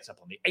Lumis gets up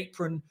on the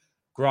apron,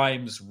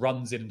 Grimes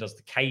runs in and does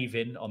the cave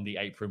in on the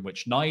apron,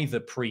 which neither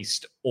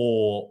Priest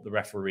or the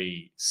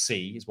referee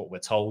see, is what we're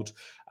told.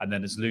 And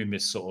then as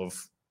Lumis sort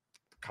of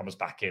comes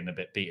back in a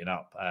bit beaten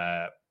up,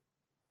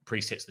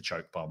 Priest hits the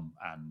choke bomb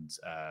and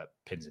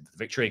pins him for the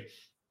victory.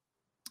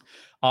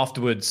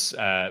 Afterwards,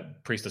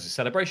 Priest does a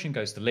celebration,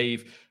 goes to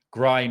leave.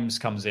 Grimes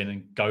comes in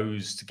and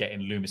goes to get in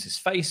Lumis's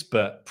face,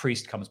 but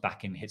Priest comes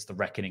back in, hits the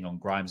reckoning on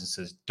Grimes and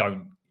says,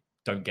 don't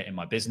get in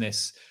my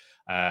business.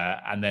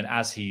 And then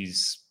as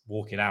he's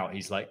walking out,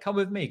 he's like, come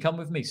with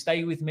me,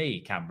 stay with me,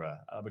 camera,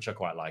 which I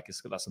quite like.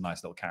 That's a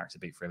nice little character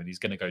beat for him. And he's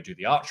going to go do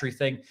the archery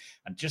thing.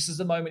 And just as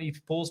the moment he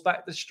pulls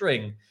back the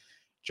string,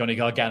 Johnny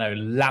Gargano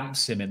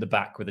lamps him in the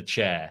back with a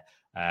chair,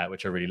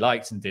 which I really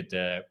liked, and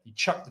he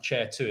chucked the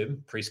chair to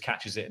him. Priest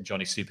catches it and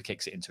Johnny super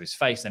kicks it into his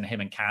face. Then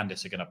him and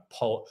Candice are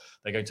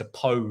going to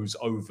pose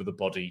over the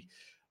body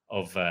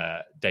of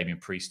Damian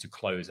Priest to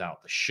close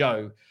out the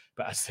show.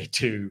 But as they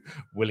do,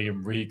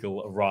 William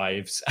Regal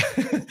arrives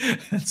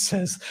and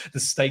says the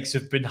stakes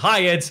have been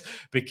hired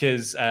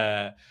because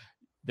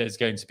there's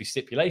going to be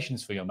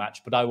stipulations for your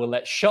match, but I will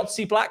let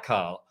Shotzi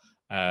Blackheart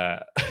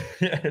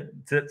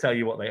to tell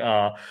you what they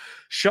are.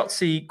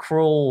 Shotzi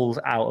crawls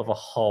out of a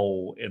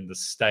hole in the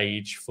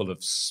stage full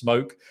of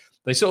smoke.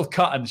 They sort of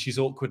cut and she's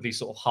awkwardly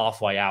sort of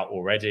halfway out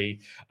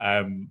already.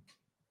 And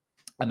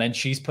then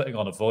she's putting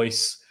on a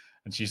voice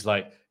and she's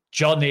like,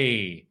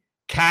 Johnny,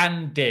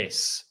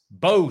 Candice,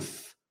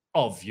 both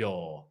of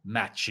your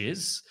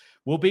matches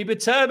will be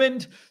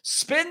determined.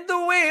 Spin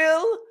the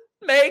wheel,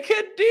 make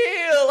a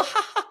deal.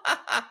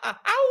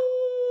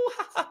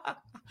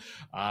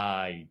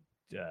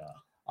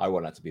 I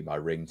want that to be my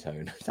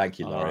ringtone. Thank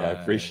you, Laurie. I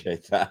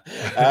appreciate that.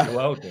 You're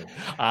welcome.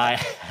 I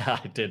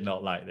did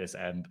not like this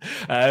end.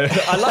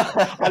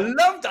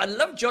 I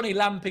loved Johnny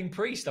lamping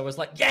Priest. I was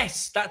like,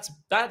 yes,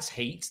 that's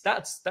heat.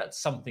 That's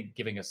something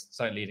giving us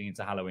something leading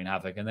into Halloween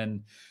Havoc. And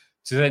then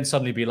to then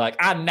suddenly be like,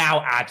 and now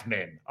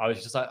admin. I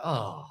was just like,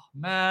 oh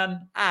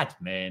man,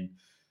 admin.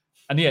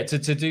 And yeah,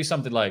 to do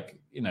something like,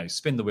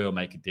 spin the wheel,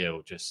 make a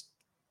deal, just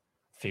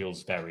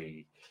feels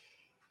very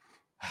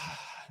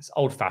it's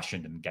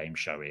old-fashioned and game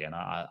showy, and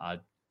I'm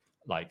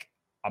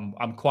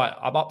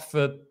up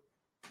for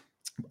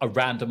a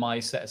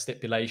randomized set of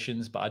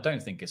stipulations, but I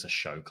don't think it's a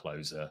show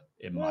closer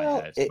in my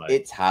head.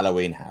 It's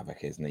Halloween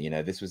Havoc, isn't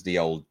it? This was the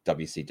old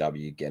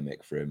WCW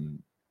gimmick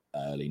from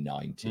early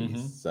 90s.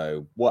 Mm-hmm.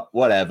 So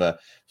whatever,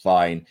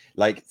 fine.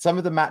 Like some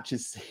of the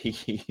matches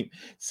seem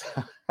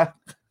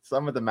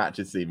Some of the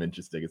matches seem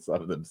interesting and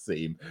some of them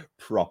seem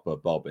proper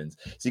bobbins.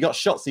 So you got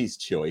Shotzi's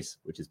Choice,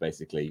 which is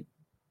basically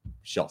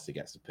Shotzi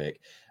gets to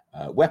pick.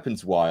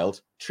 Weapons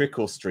Wild, Trick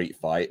or Street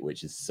Fight,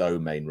 which is so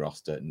main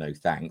roster, no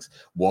thanks.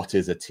 What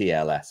is a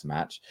TLS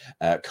match?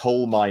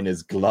 Coal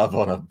Miner's Glove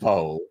on a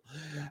Bowl.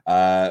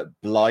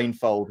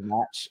 Blindfold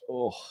match.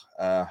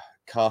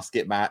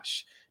 Casket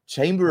match.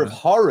 Chamber of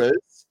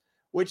Horrors,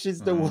 which is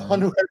the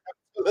one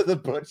where the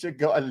Butcher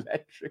got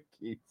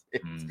electrocuted.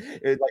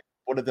 It was like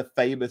one of the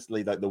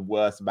famously like the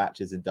worst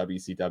matches in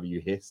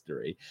WCW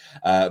history.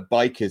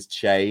 Biker's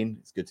Chain.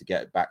 It's good to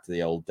get back to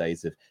the old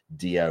days of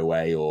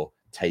DOA or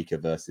Taker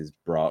versus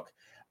Brock.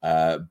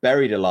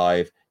 Buried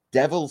Alive.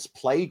 Devil's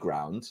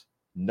Playground,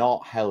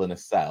 not Hell in a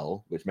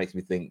Cell, which makes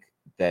me think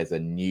there's a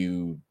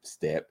new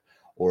stip,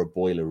 or a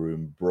Boiler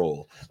Room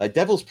Brawl. Like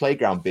Devil's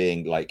Playground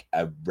being like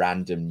a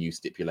random new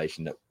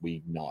stipulation that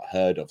we've not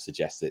heard of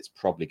suggests that it's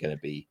probably going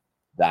to be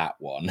that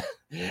one.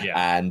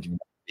 And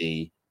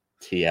the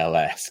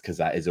TLS, because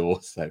that is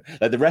also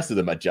like the rest of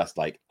them are just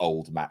like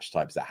old match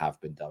types that have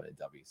been done in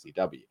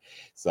WCW.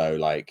 So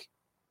like,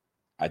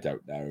 I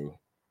don't know.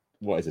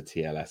 What is a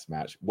TLS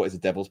match? What is a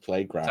Devil's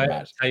Playground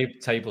match?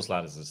 Tables,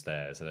 ladders is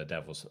there. Is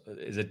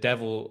a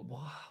devil?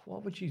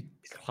 What would you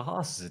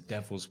class as a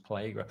Devil's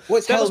Playground? Well,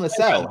 it's Hell in a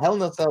Cell. Hell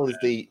in a Cell is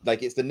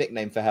it's the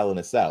nickname for Hell in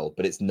a Cell,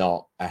 but it's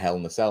not a Hell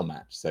in a Cell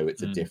match. So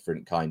it's a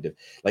different kind of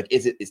like.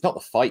 It's not the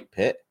Fight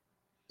Pit,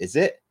 is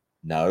it?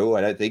 No,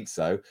 I don't think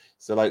so.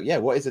 So like, yeah,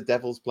 what is a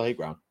Devil's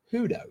Playground?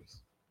 Who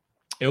knows?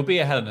 It'll be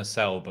a Hell in a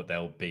Cell, but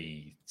there'll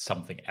be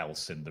something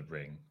else in the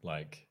ring,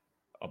 like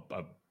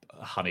a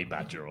honey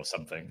badger or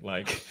something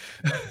like.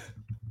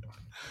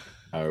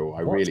 I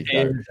really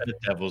don't. The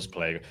Devil's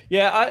Playground.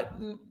 Yeah,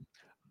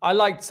 I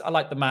liked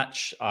the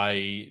match.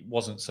 I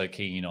wasn't so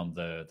keen on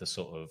the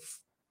sort of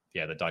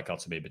the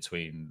dichotomy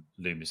between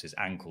Loomis's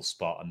ankle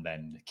spot and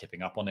then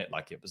kipping up on it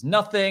like it was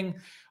nothing.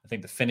 I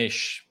think the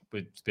finish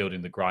with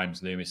building the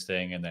Grimes Loomis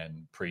thing and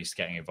then Priest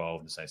getting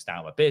involved and saying it's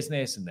down my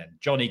business, and then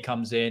Johnny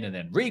comes in and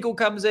then Regal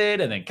comes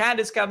in and then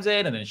Candice comes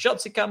in and then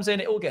Shotzi comes in.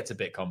 It all gets a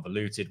bit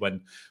convoluted when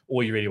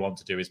all you really want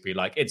to do is be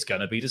like, it's going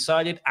to be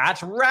decided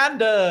at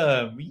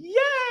random.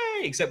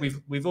 Yay! Except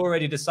we've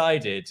already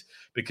decided,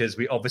 because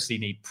we obviously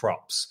need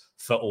props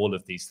for all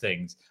of these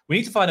things. We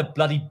need to find a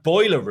bloody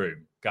boiler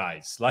room,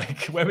 guys.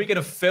 Like, where are we going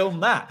to film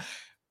that?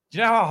 Do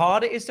you know how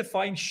hard it is to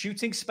find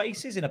shooting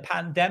spaces in a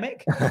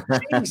pandemic?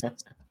 Jesus.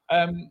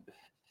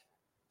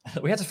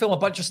 We had to film a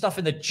bunch of stuff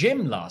in the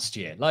gym last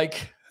year.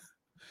 Like,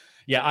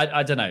 yeah,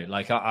 I don't know.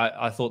 Like,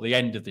 I thought the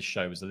end of this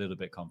show was a little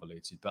bit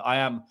convoluted, but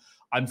I'm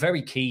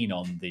very keen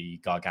on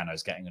the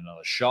Garganos getting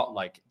another shot.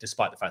 Like,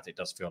 despite the fact that it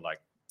does feel like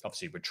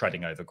obviously we're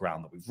treading over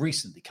ground that we've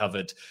recently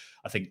covered.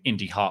 I think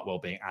Indy Hartwell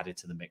being added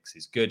to the mix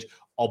is good.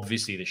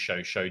 Obviously, this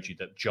show showed you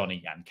that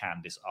Johnny and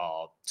Candice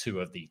are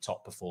two of the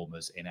top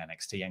performers in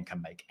NXT and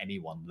can make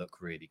anyone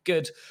look really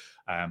good.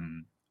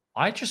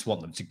 I just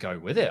want them to go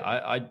with it.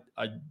 I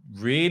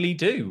really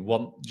do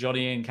want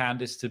Johnny and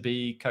Candice to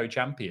be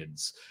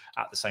co-champions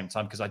at the same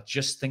time, because I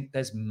just think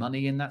there's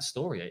money in that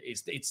story.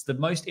 It's the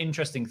most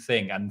interesting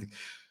thing, and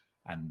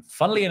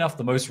funnily enough,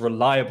 the most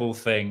reliable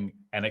thing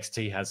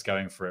NXT has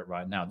going for it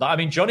right now. I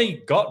mean,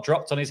 Johnny got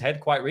dropped on his head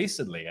quite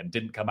recently and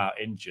didn't come out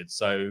injured.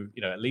 So,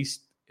 you know, at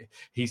least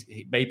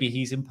maybe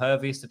he's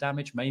impervious to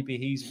damage. Maybe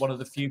he's one of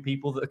the few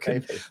people that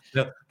can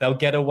they'll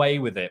get away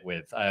with it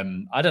with.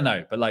 I don't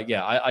know, but like,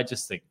 yeah, I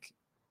just think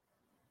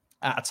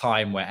at a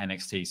time where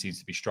NXT seems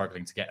to be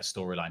struggling to get a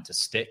storyline to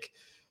stick,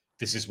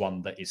 this is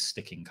one that is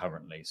sticking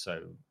currently.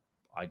 So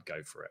I'd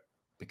go for it.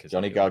 Because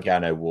Johnny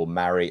Gargano will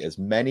marry as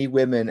many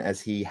women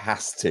as he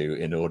has to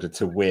in order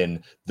to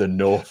win the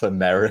North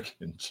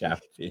American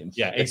Championship.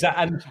 Yeah,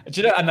 exactly. And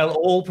do you know? And they'll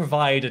all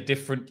provide a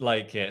different,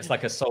 like, it's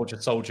like a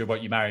soldier,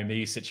 won't you marry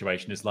me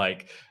situation. Is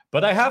like,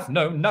 but I have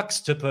no knucks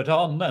to put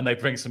on, and they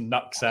bring some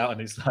knucks out,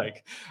 and he's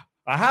like,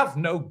 I have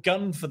no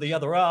gun for the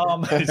other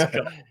arm. He's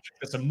got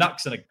some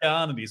knucks and a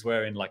gun, and he's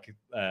wearing like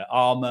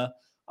armor.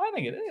 I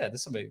think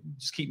there's something.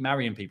 Just keep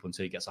marrying people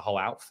until he gets a whole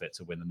outfit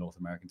to win the North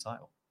American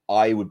title.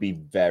 I would be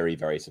very,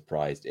 very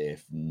surprised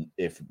if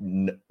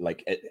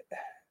like,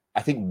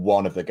 I think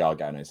one of the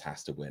Garganos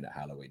has to win at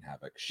Halloween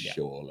Havoc,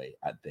 surely,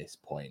 at this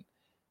point.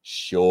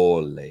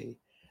 Surely.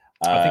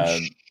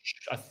 I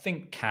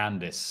think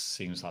Candice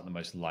seems like the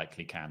most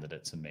likely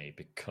candidate to me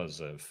because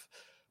of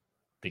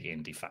the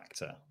indie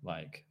factor.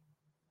 Like,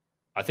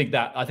 I think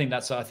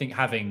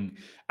having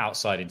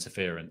outside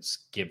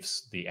interference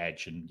gives the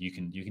edge, and you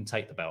can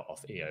take the belt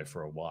off EO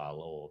for a while,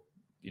 or,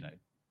 you know,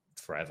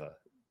 forever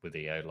with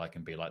EO, like,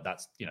 and be like,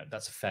 that's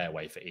a fair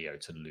way for EO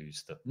to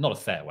lose not a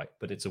fair way,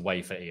 but it's a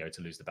way for EO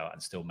to lose the belt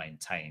and still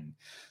maintain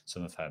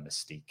some of her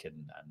mystique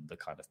and the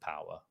kind of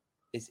power.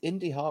 Is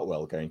Indy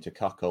Hartwell going to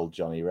cuckold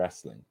Johnny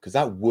Wrestling? Because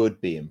that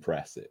would be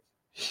impressive.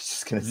 He's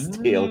just going to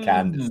steal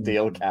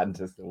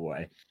Candice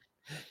away.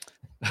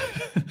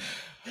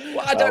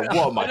 Well, I don't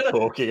know. What am I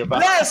talking about?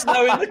 Let us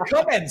know in the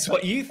comments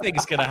what you think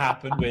is going to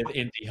happen with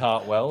Indy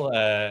Hartwell.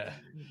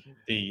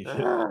 the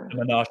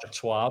menage a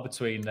trois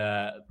between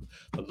a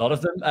lot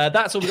of them.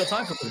 That's all we got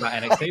time for about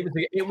NXT.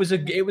 It was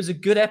a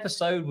good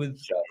episode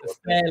with a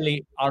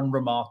fairly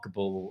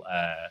unremarkable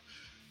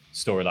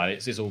storyline.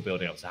 It's all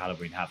building up to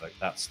Halloween Havoc.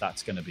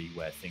 That's going to be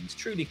where things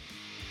truly.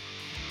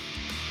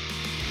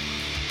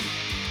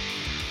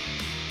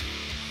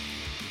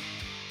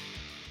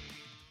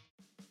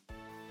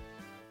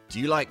 Do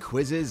you like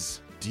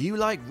quizzes? Do you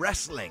like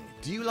wrestling?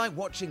 Do you like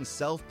watching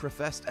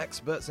self-professed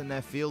experts in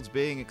their fields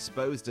being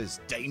exposed as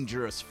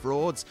dangerous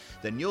frauds?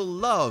 Then you'll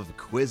love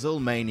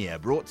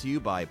Quizzlemania, brought to you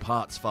by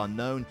Parts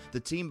Unknown, the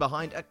team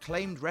behind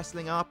acclaimed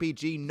wrestling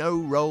RPG No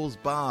Rolls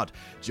Barred.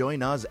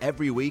 Join us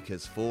every week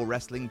as 4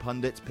 wrestling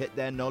pundits pit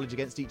their knowledge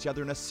against each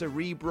other in a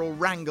cerebral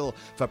wrangle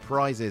for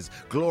prizes,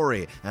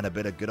 glory, and a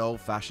bit of good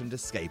old-fashioned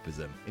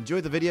escapism. Enjoy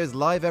the videos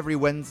live every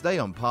Wednesday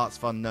on Parts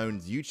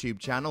Unknown's YouTube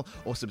channel,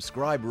 or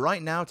subscribe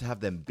right now to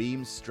have them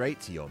beamed straight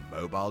to your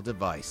mobile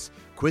device.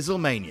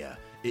 Quizzlemania,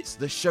 it's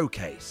the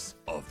showcase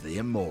of the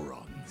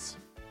immorons.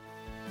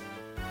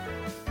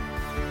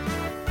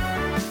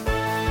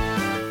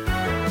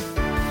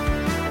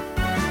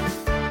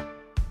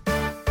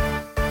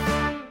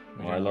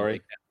 All right,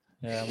 Laurie.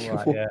 Yeah, I'm all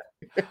right, yeah.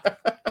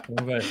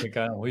 What are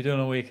you doing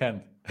on the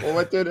weekend? What am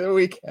I doing on the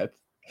weekend?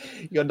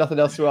 You got nothing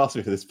else to ask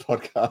me for this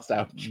podcast,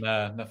 ouch.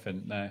 No,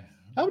 nothing, no.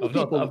 How many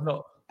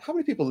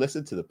people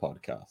listen to the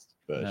podcast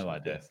version? No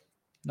idea.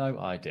 No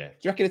idea. Do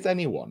you reckon it's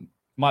anyone?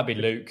 Might be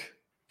Luke.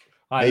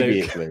 Hi,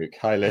 Maybe Luke. It's Luke.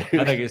 Hi, Luke.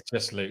 I think it's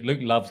just Luke.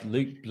 Luke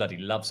bloody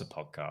loves a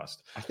podcast.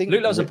 I think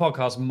Luke loves a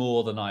podcast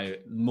more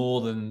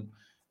than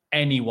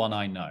anyone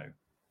I know.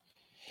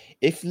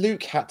 If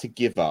Luke had to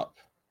give up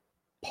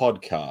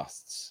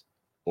podcasts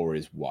or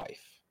his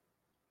wife,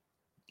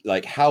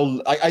 like how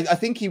I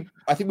think we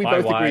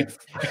both agree.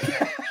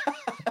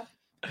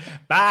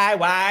 Bye,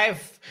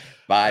 wife.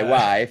 Bye,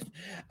 wife.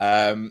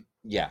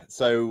 Yeah.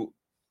 So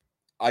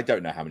I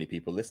don't know how many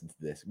people listen to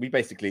this. We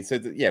basically,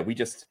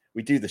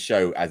 we do the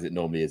show as it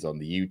normally is on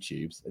the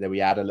YouTubes, and then we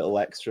add a little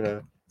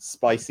extra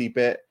spicy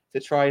bit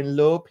to try and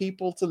lure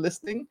people to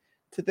listening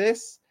to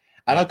this.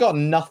 And I got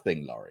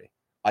nothing, Laurie.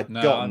 I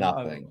got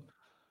nothing.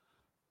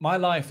 My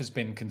life has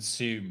been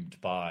consumed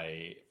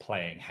by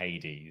playing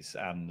Hades,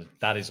 and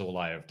that is all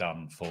I have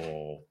done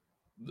for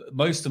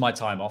most of my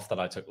time off that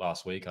I took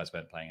last week. I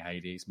spent playing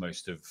Hades.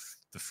 Most of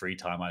the free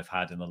time I've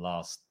had in the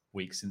last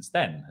week since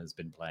then has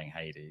been playing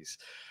Hades.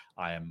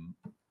 I am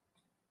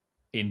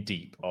in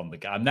deep on the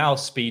game. I'm now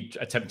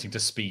attempting to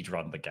speed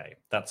run the game.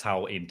 That's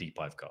how in deep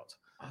I've got.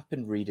 I've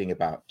been reading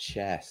about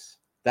chess.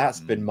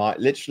 That's been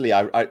literally,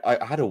 I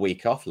had a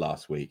week off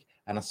last week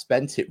and I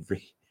spent it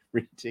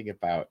reading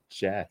about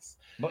chess.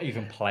 Not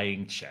even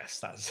playing chess.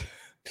 That's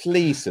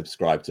Please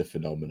subscribe to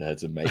Phenomena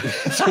to make it.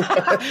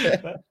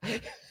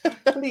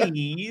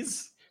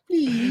 Please.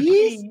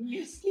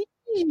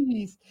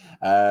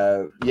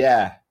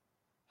 Yeah.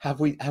 Have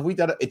we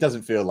done it? It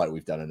doesn't feel like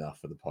we've done enough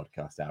for the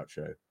podcast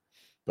outro,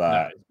 but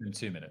no, it's been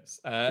 2 minutes.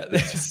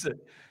 This is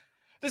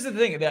the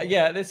thing.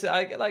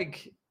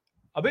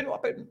 I've been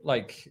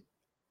like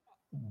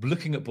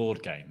looking at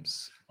board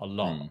games a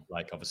lot.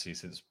 Like obviously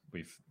since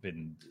we've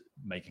been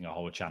making a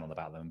whole channel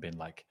about them and been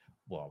like,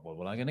 well, what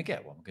am I going to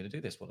get? What am I going to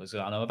do this?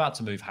 And I'm about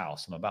to move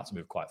house. I'm about to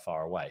move quite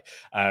far away.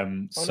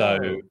 No.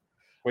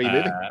 Where are you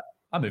moving?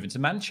 I'm moving to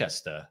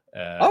Manchester.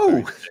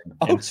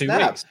 In 2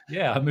 weeks.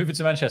 Yeah, I'm moving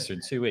to Manchester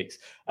in 2 weeks.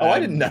 I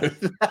didn't know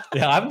that.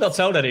 Yeah, I have not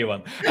told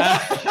anyone.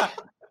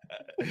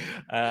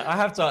 I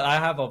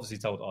have obviously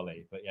told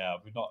Ollie, but yeah,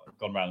 we've not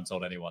gone around and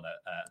told anyone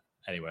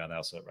anywhere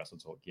else at Wrestle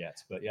Talk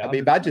yet. But yeah, I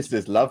mean,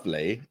 Manchester's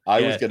lovely.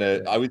 I was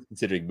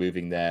considering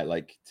moving there,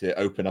 like to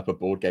open up a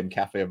board game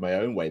cafe of my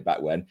own way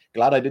back when.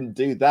 Glad I didn't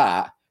do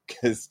that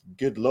because,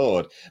 good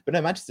lord. But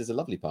no, Manchester's a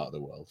lovely part of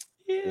the world.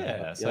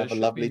 Yeah, so have a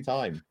lovely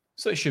time.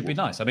 So it should be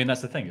nice. I mean,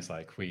 that's the thing. It's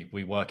like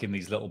we work in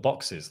these little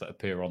boxes that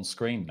appear on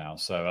screen now.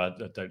 So I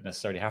don't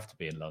necessarily have to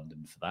be in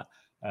London for that.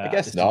 I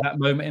guess not. At that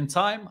moment in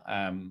time,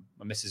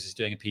 my missus is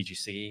doing a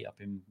PGCE up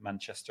in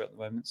Manchester at the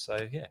moment. So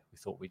yeah, we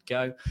thought we'd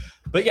go.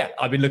 But yeah,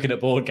 I've been looking at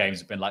board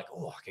games and been like,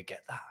 oh, I could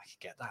get that.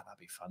 That'd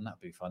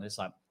be fun. It's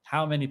like,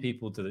 how many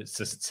people does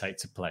it take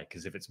to play?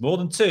 Because if it's more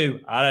than 2,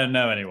 I don't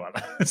know anyone.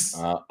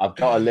 I've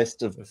got a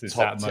list of this is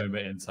that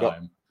moment in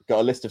time.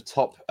 Got a list of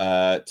top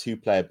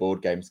 2-player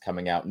board games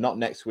coming out, not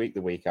next week,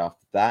 the week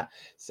after that.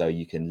 So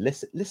you can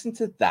listen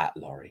to that,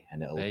 Laurie,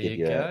 and it'll give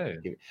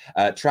you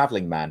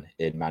Traveling Man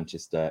in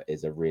Manchester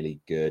is a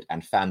really good,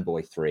 and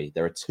Fanboy 3.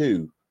 There are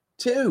two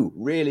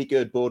really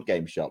good board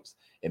game shops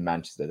in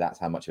Manchester. That's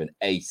how much of an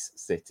ace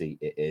city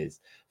it is.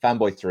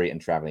 Fanboy 3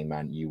 and Traveling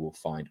Man, you will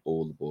find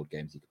all the board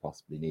games you could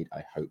possibly need.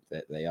 I hope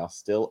that they are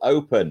still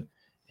open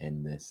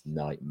in this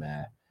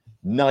nightmare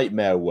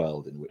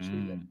world in which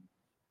we live.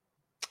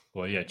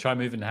 Well, yeah, try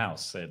moving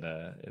house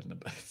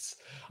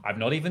I've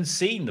not even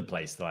seen the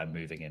place that I'm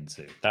moving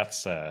into.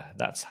 That's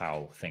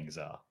how things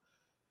are.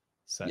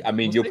 So I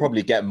mean, you'll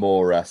probably get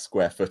more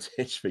square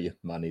footage for your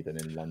money than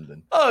in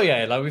London. Oh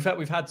yeah, like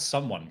we've had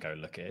someone go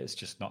look at it. It's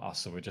just not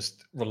us, so we're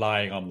just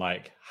relying on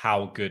like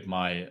how good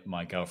my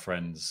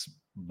girlfriend's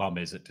mum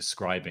is at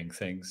describing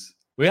things.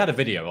 We had a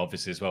video,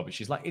 obviously, as well, but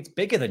she's like, it's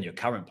bigger than your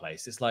current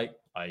place. It's like,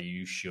 are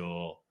you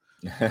sure?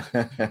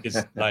 It's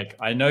like,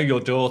 I know your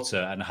daughter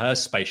and her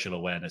spatial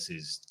awareness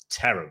is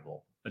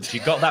terrible. And she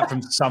got that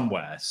from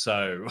somewhere.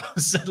 So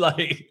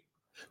like...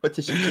 But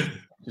did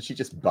she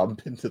just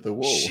bump into the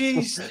wall?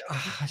 She's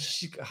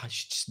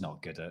just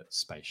not good at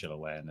spatial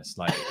awareness.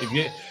 Like, if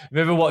you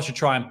ever watched her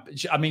try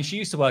and... she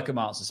used to work at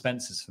Marks and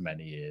Spencer's for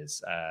many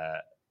years,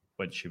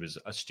 when she was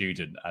a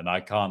student, and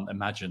I can't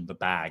imagine the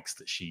bags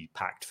that she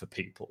packed for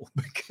people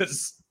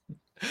because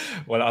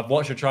I've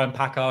watched her try and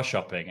pack our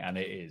shopping and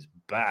it is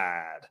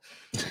bad.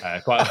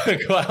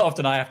 Quite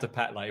often I have to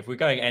pack, like if we're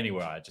going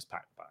anywhere, I just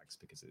pack bags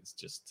because it's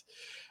just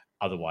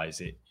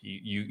otherwise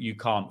you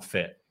can't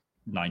fit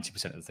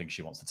 90% of the things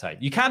she wants to take.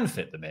 You can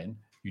fit them in,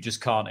 you just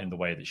can't in the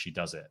way that she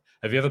does it.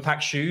 Have you ever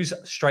packed shoes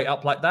straight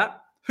up like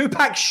that? Who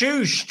packs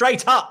shoes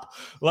straight up?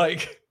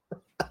 Like,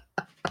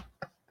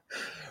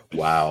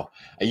 wow.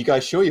 Are you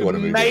guys sure you want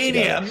to move?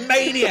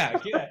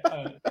 Maniac.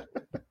 Yeah.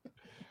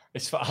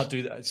 It's I'll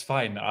do that. It's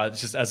fine. I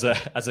just as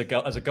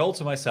a goal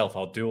to myself,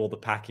 I'll do all the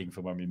packing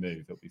for when we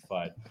move. It'll be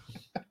fine.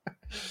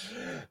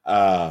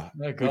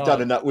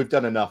 We've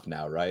done enough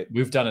now, right?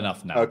 We've done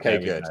enough now.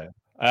 Okay, good.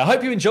 I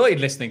hope you enjoyed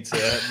listening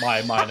to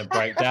my minor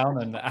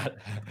breakdown and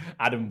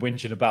Adam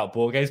whinging about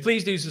board games.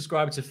 Please do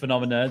subscribe to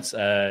Phenomenerds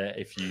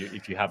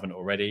if you haven't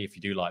already. If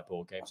you do like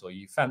board games or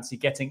you fancy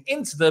getting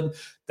into them,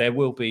 there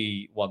will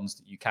be ones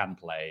that you can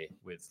play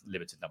with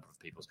limited number of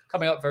people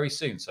coming up very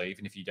soon. So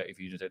even if you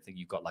don't think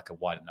you've got like a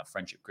wide enough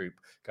friendship group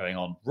going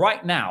on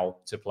right now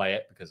to play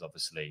it, because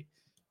obviously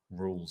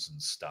rules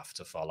and stuff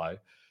to follow,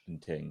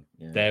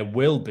 there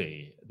will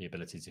be the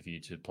ability for you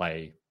to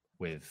play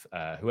with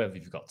whoever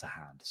you've got to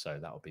hand. So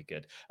that will be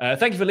good.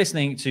 Thank you for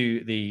listening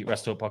to the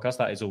Wrestle Talk podcast.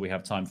 That is all we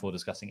have time for,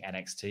 discussing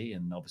NXT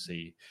and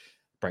obviously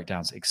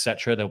breakdowns,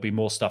 etc. There'll be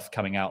more stuff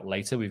coming out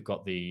later. We've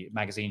got the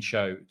magazine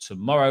show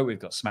tomorrow. We've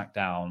got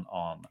SmackDown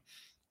on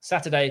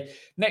Saturday.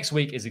 Next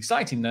week is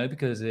exciting though,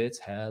 because it's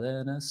Hell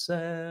in a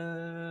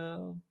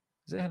Cell.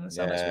 Is it Hell in a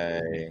Cell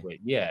next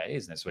week? Yeah, it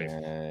is next week.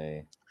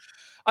 Yay.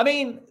 I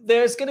mean,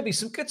 there's going to be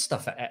some good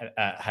stuff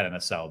at Hell in a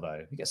Cell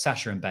though. You get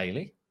Sasha and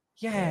Bayley.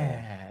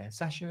 Yeah,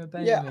 Sasha and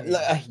Bayley.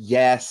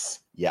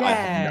 Yes.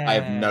 I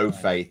have no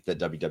faith that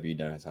WWE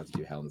knows how to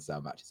do Hell in a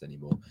Cell matches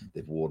anymore.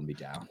 They've worn me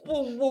down.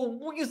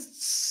 Well,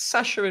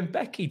 Sasha and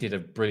Becky did a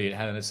brilliant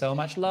Hell in a Cell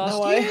match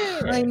last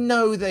year. I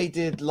know they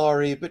did,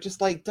 Laurie, but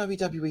just like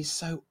WWE's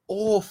so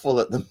awful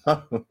at the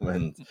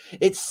moment.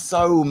 It's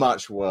so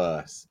much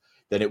worse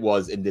than it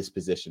was in this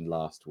position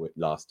last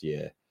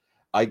year.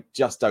 I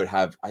just don't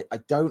have, I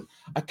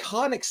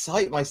can't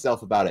excite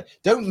myself about it.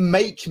 Don't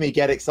make me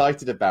get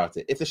excited about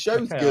it. If the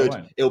show's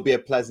good, it'll be a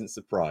pleasant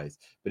surprise.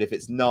 But if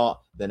it's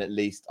not, then at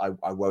least I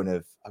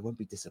won't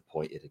be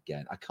disappointed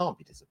again. I can't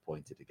be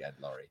disappointed again,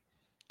 Laurie.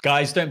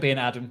 Guys, don't be an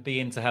Adam.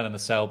 Be into Hell in a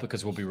Cell,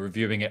 because we'll be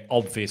reviewing it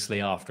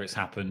obviously after it's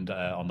happened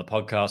on the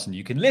podcast, and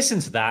you can listen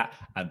to that.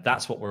 And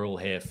that's what we're all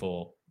here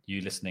for.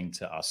 You listening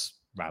to us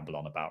ramble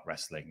on about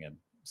wrestling and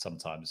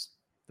sometimes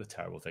the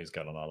terrible things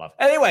going on in our life.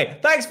 Anyway,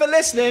 thanks for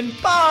listening.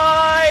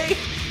 Bye.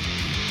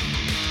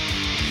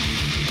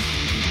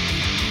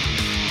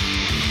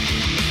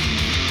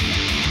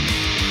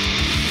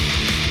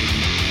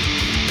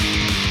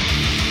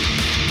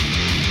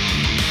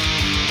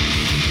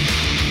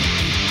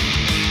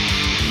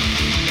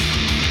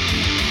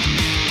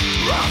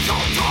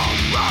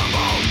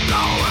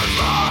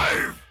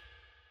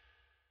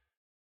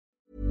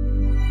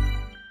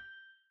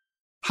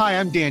 Hi,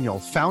 I'm Daniel,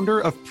 founder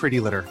of Pretty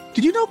Litter.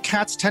 Did you know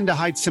cats tend to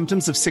hide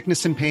symptoms of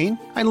sickness and pain?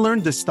 I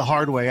learned this the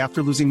hard way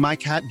after losing my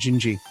cat,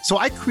 Gingy. So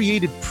I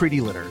created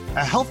Pretty Litter,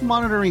 a health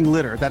monitoring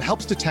litter that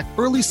helps detect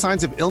early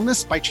signs of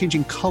illness by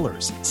changing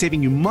colors,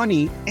 saving you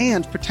money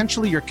and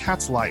potentially your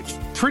cat's life.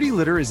 Pretty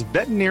Litter is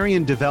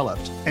veterinarian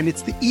developed, and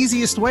it's the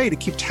easiest way to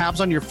keep tabs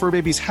on your fur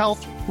baby's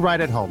health right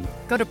at home.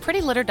 Go to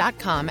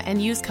prettylitter.com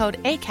and use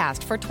code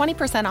ACAST for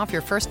 20% off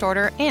your first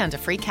order and a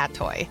free cat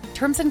toy.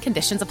 Terms and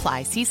conditions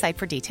apply. See site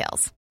for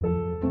details.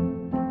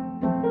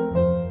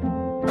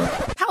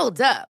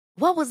 Hold up.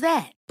 What was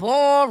that?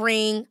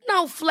 Boring.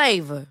 No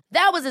flavor.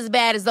 That was as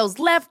bad as those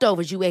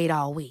leftovers you ate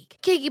all week.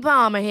 Keke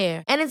Palmer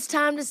here. And it's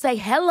time to say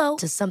hello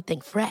to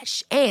something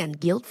fresh and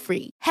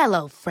guilt-free.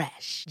 Hello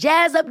Fresh.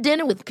 Jazz up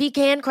dinner with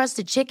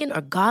pecan-crusted chicken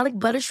or garlic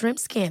butter shrimp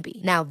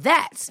scampi. Now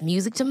that's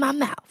music to my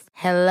mouth.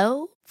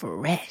 Hello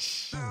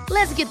Fresh.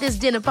 Let's get this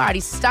dinner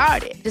party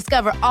started.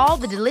 Discover all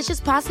the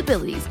delicious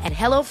possibilities at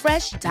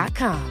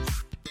HelloFresh.com.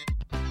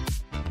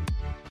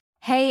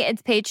 Hey,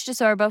 it's Paige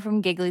DeSorbo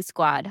from Giggly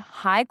Squad.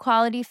 High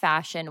quality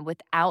fashion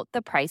without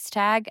the price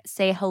tag.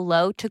 Say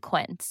hello to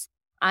Quince.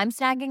 I'm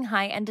snagging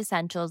high-end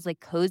essentials like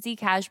cozy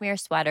cashmere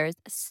sweaters,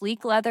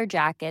 sleek leather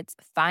jackets,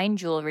 fine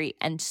jewelry,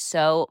 and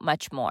so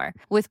much more.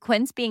 With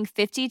Quince being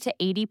 50 to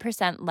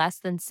 80% less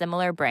than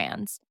similar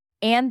brands.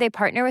 And they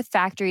partner with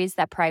factories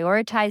that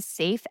prioritize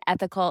safe,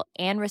 ethical,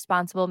 and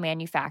responsible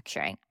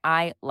manufacturing.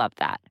 I love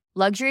that.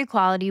 Luxury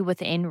quality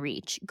within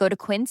reach. Go to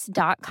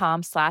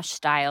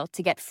quince.com/style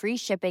to get free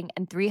shipping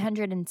and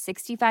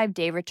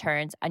 365-day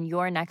returns on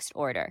your next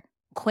order.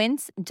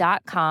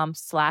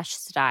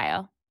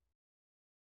 quince.com/style.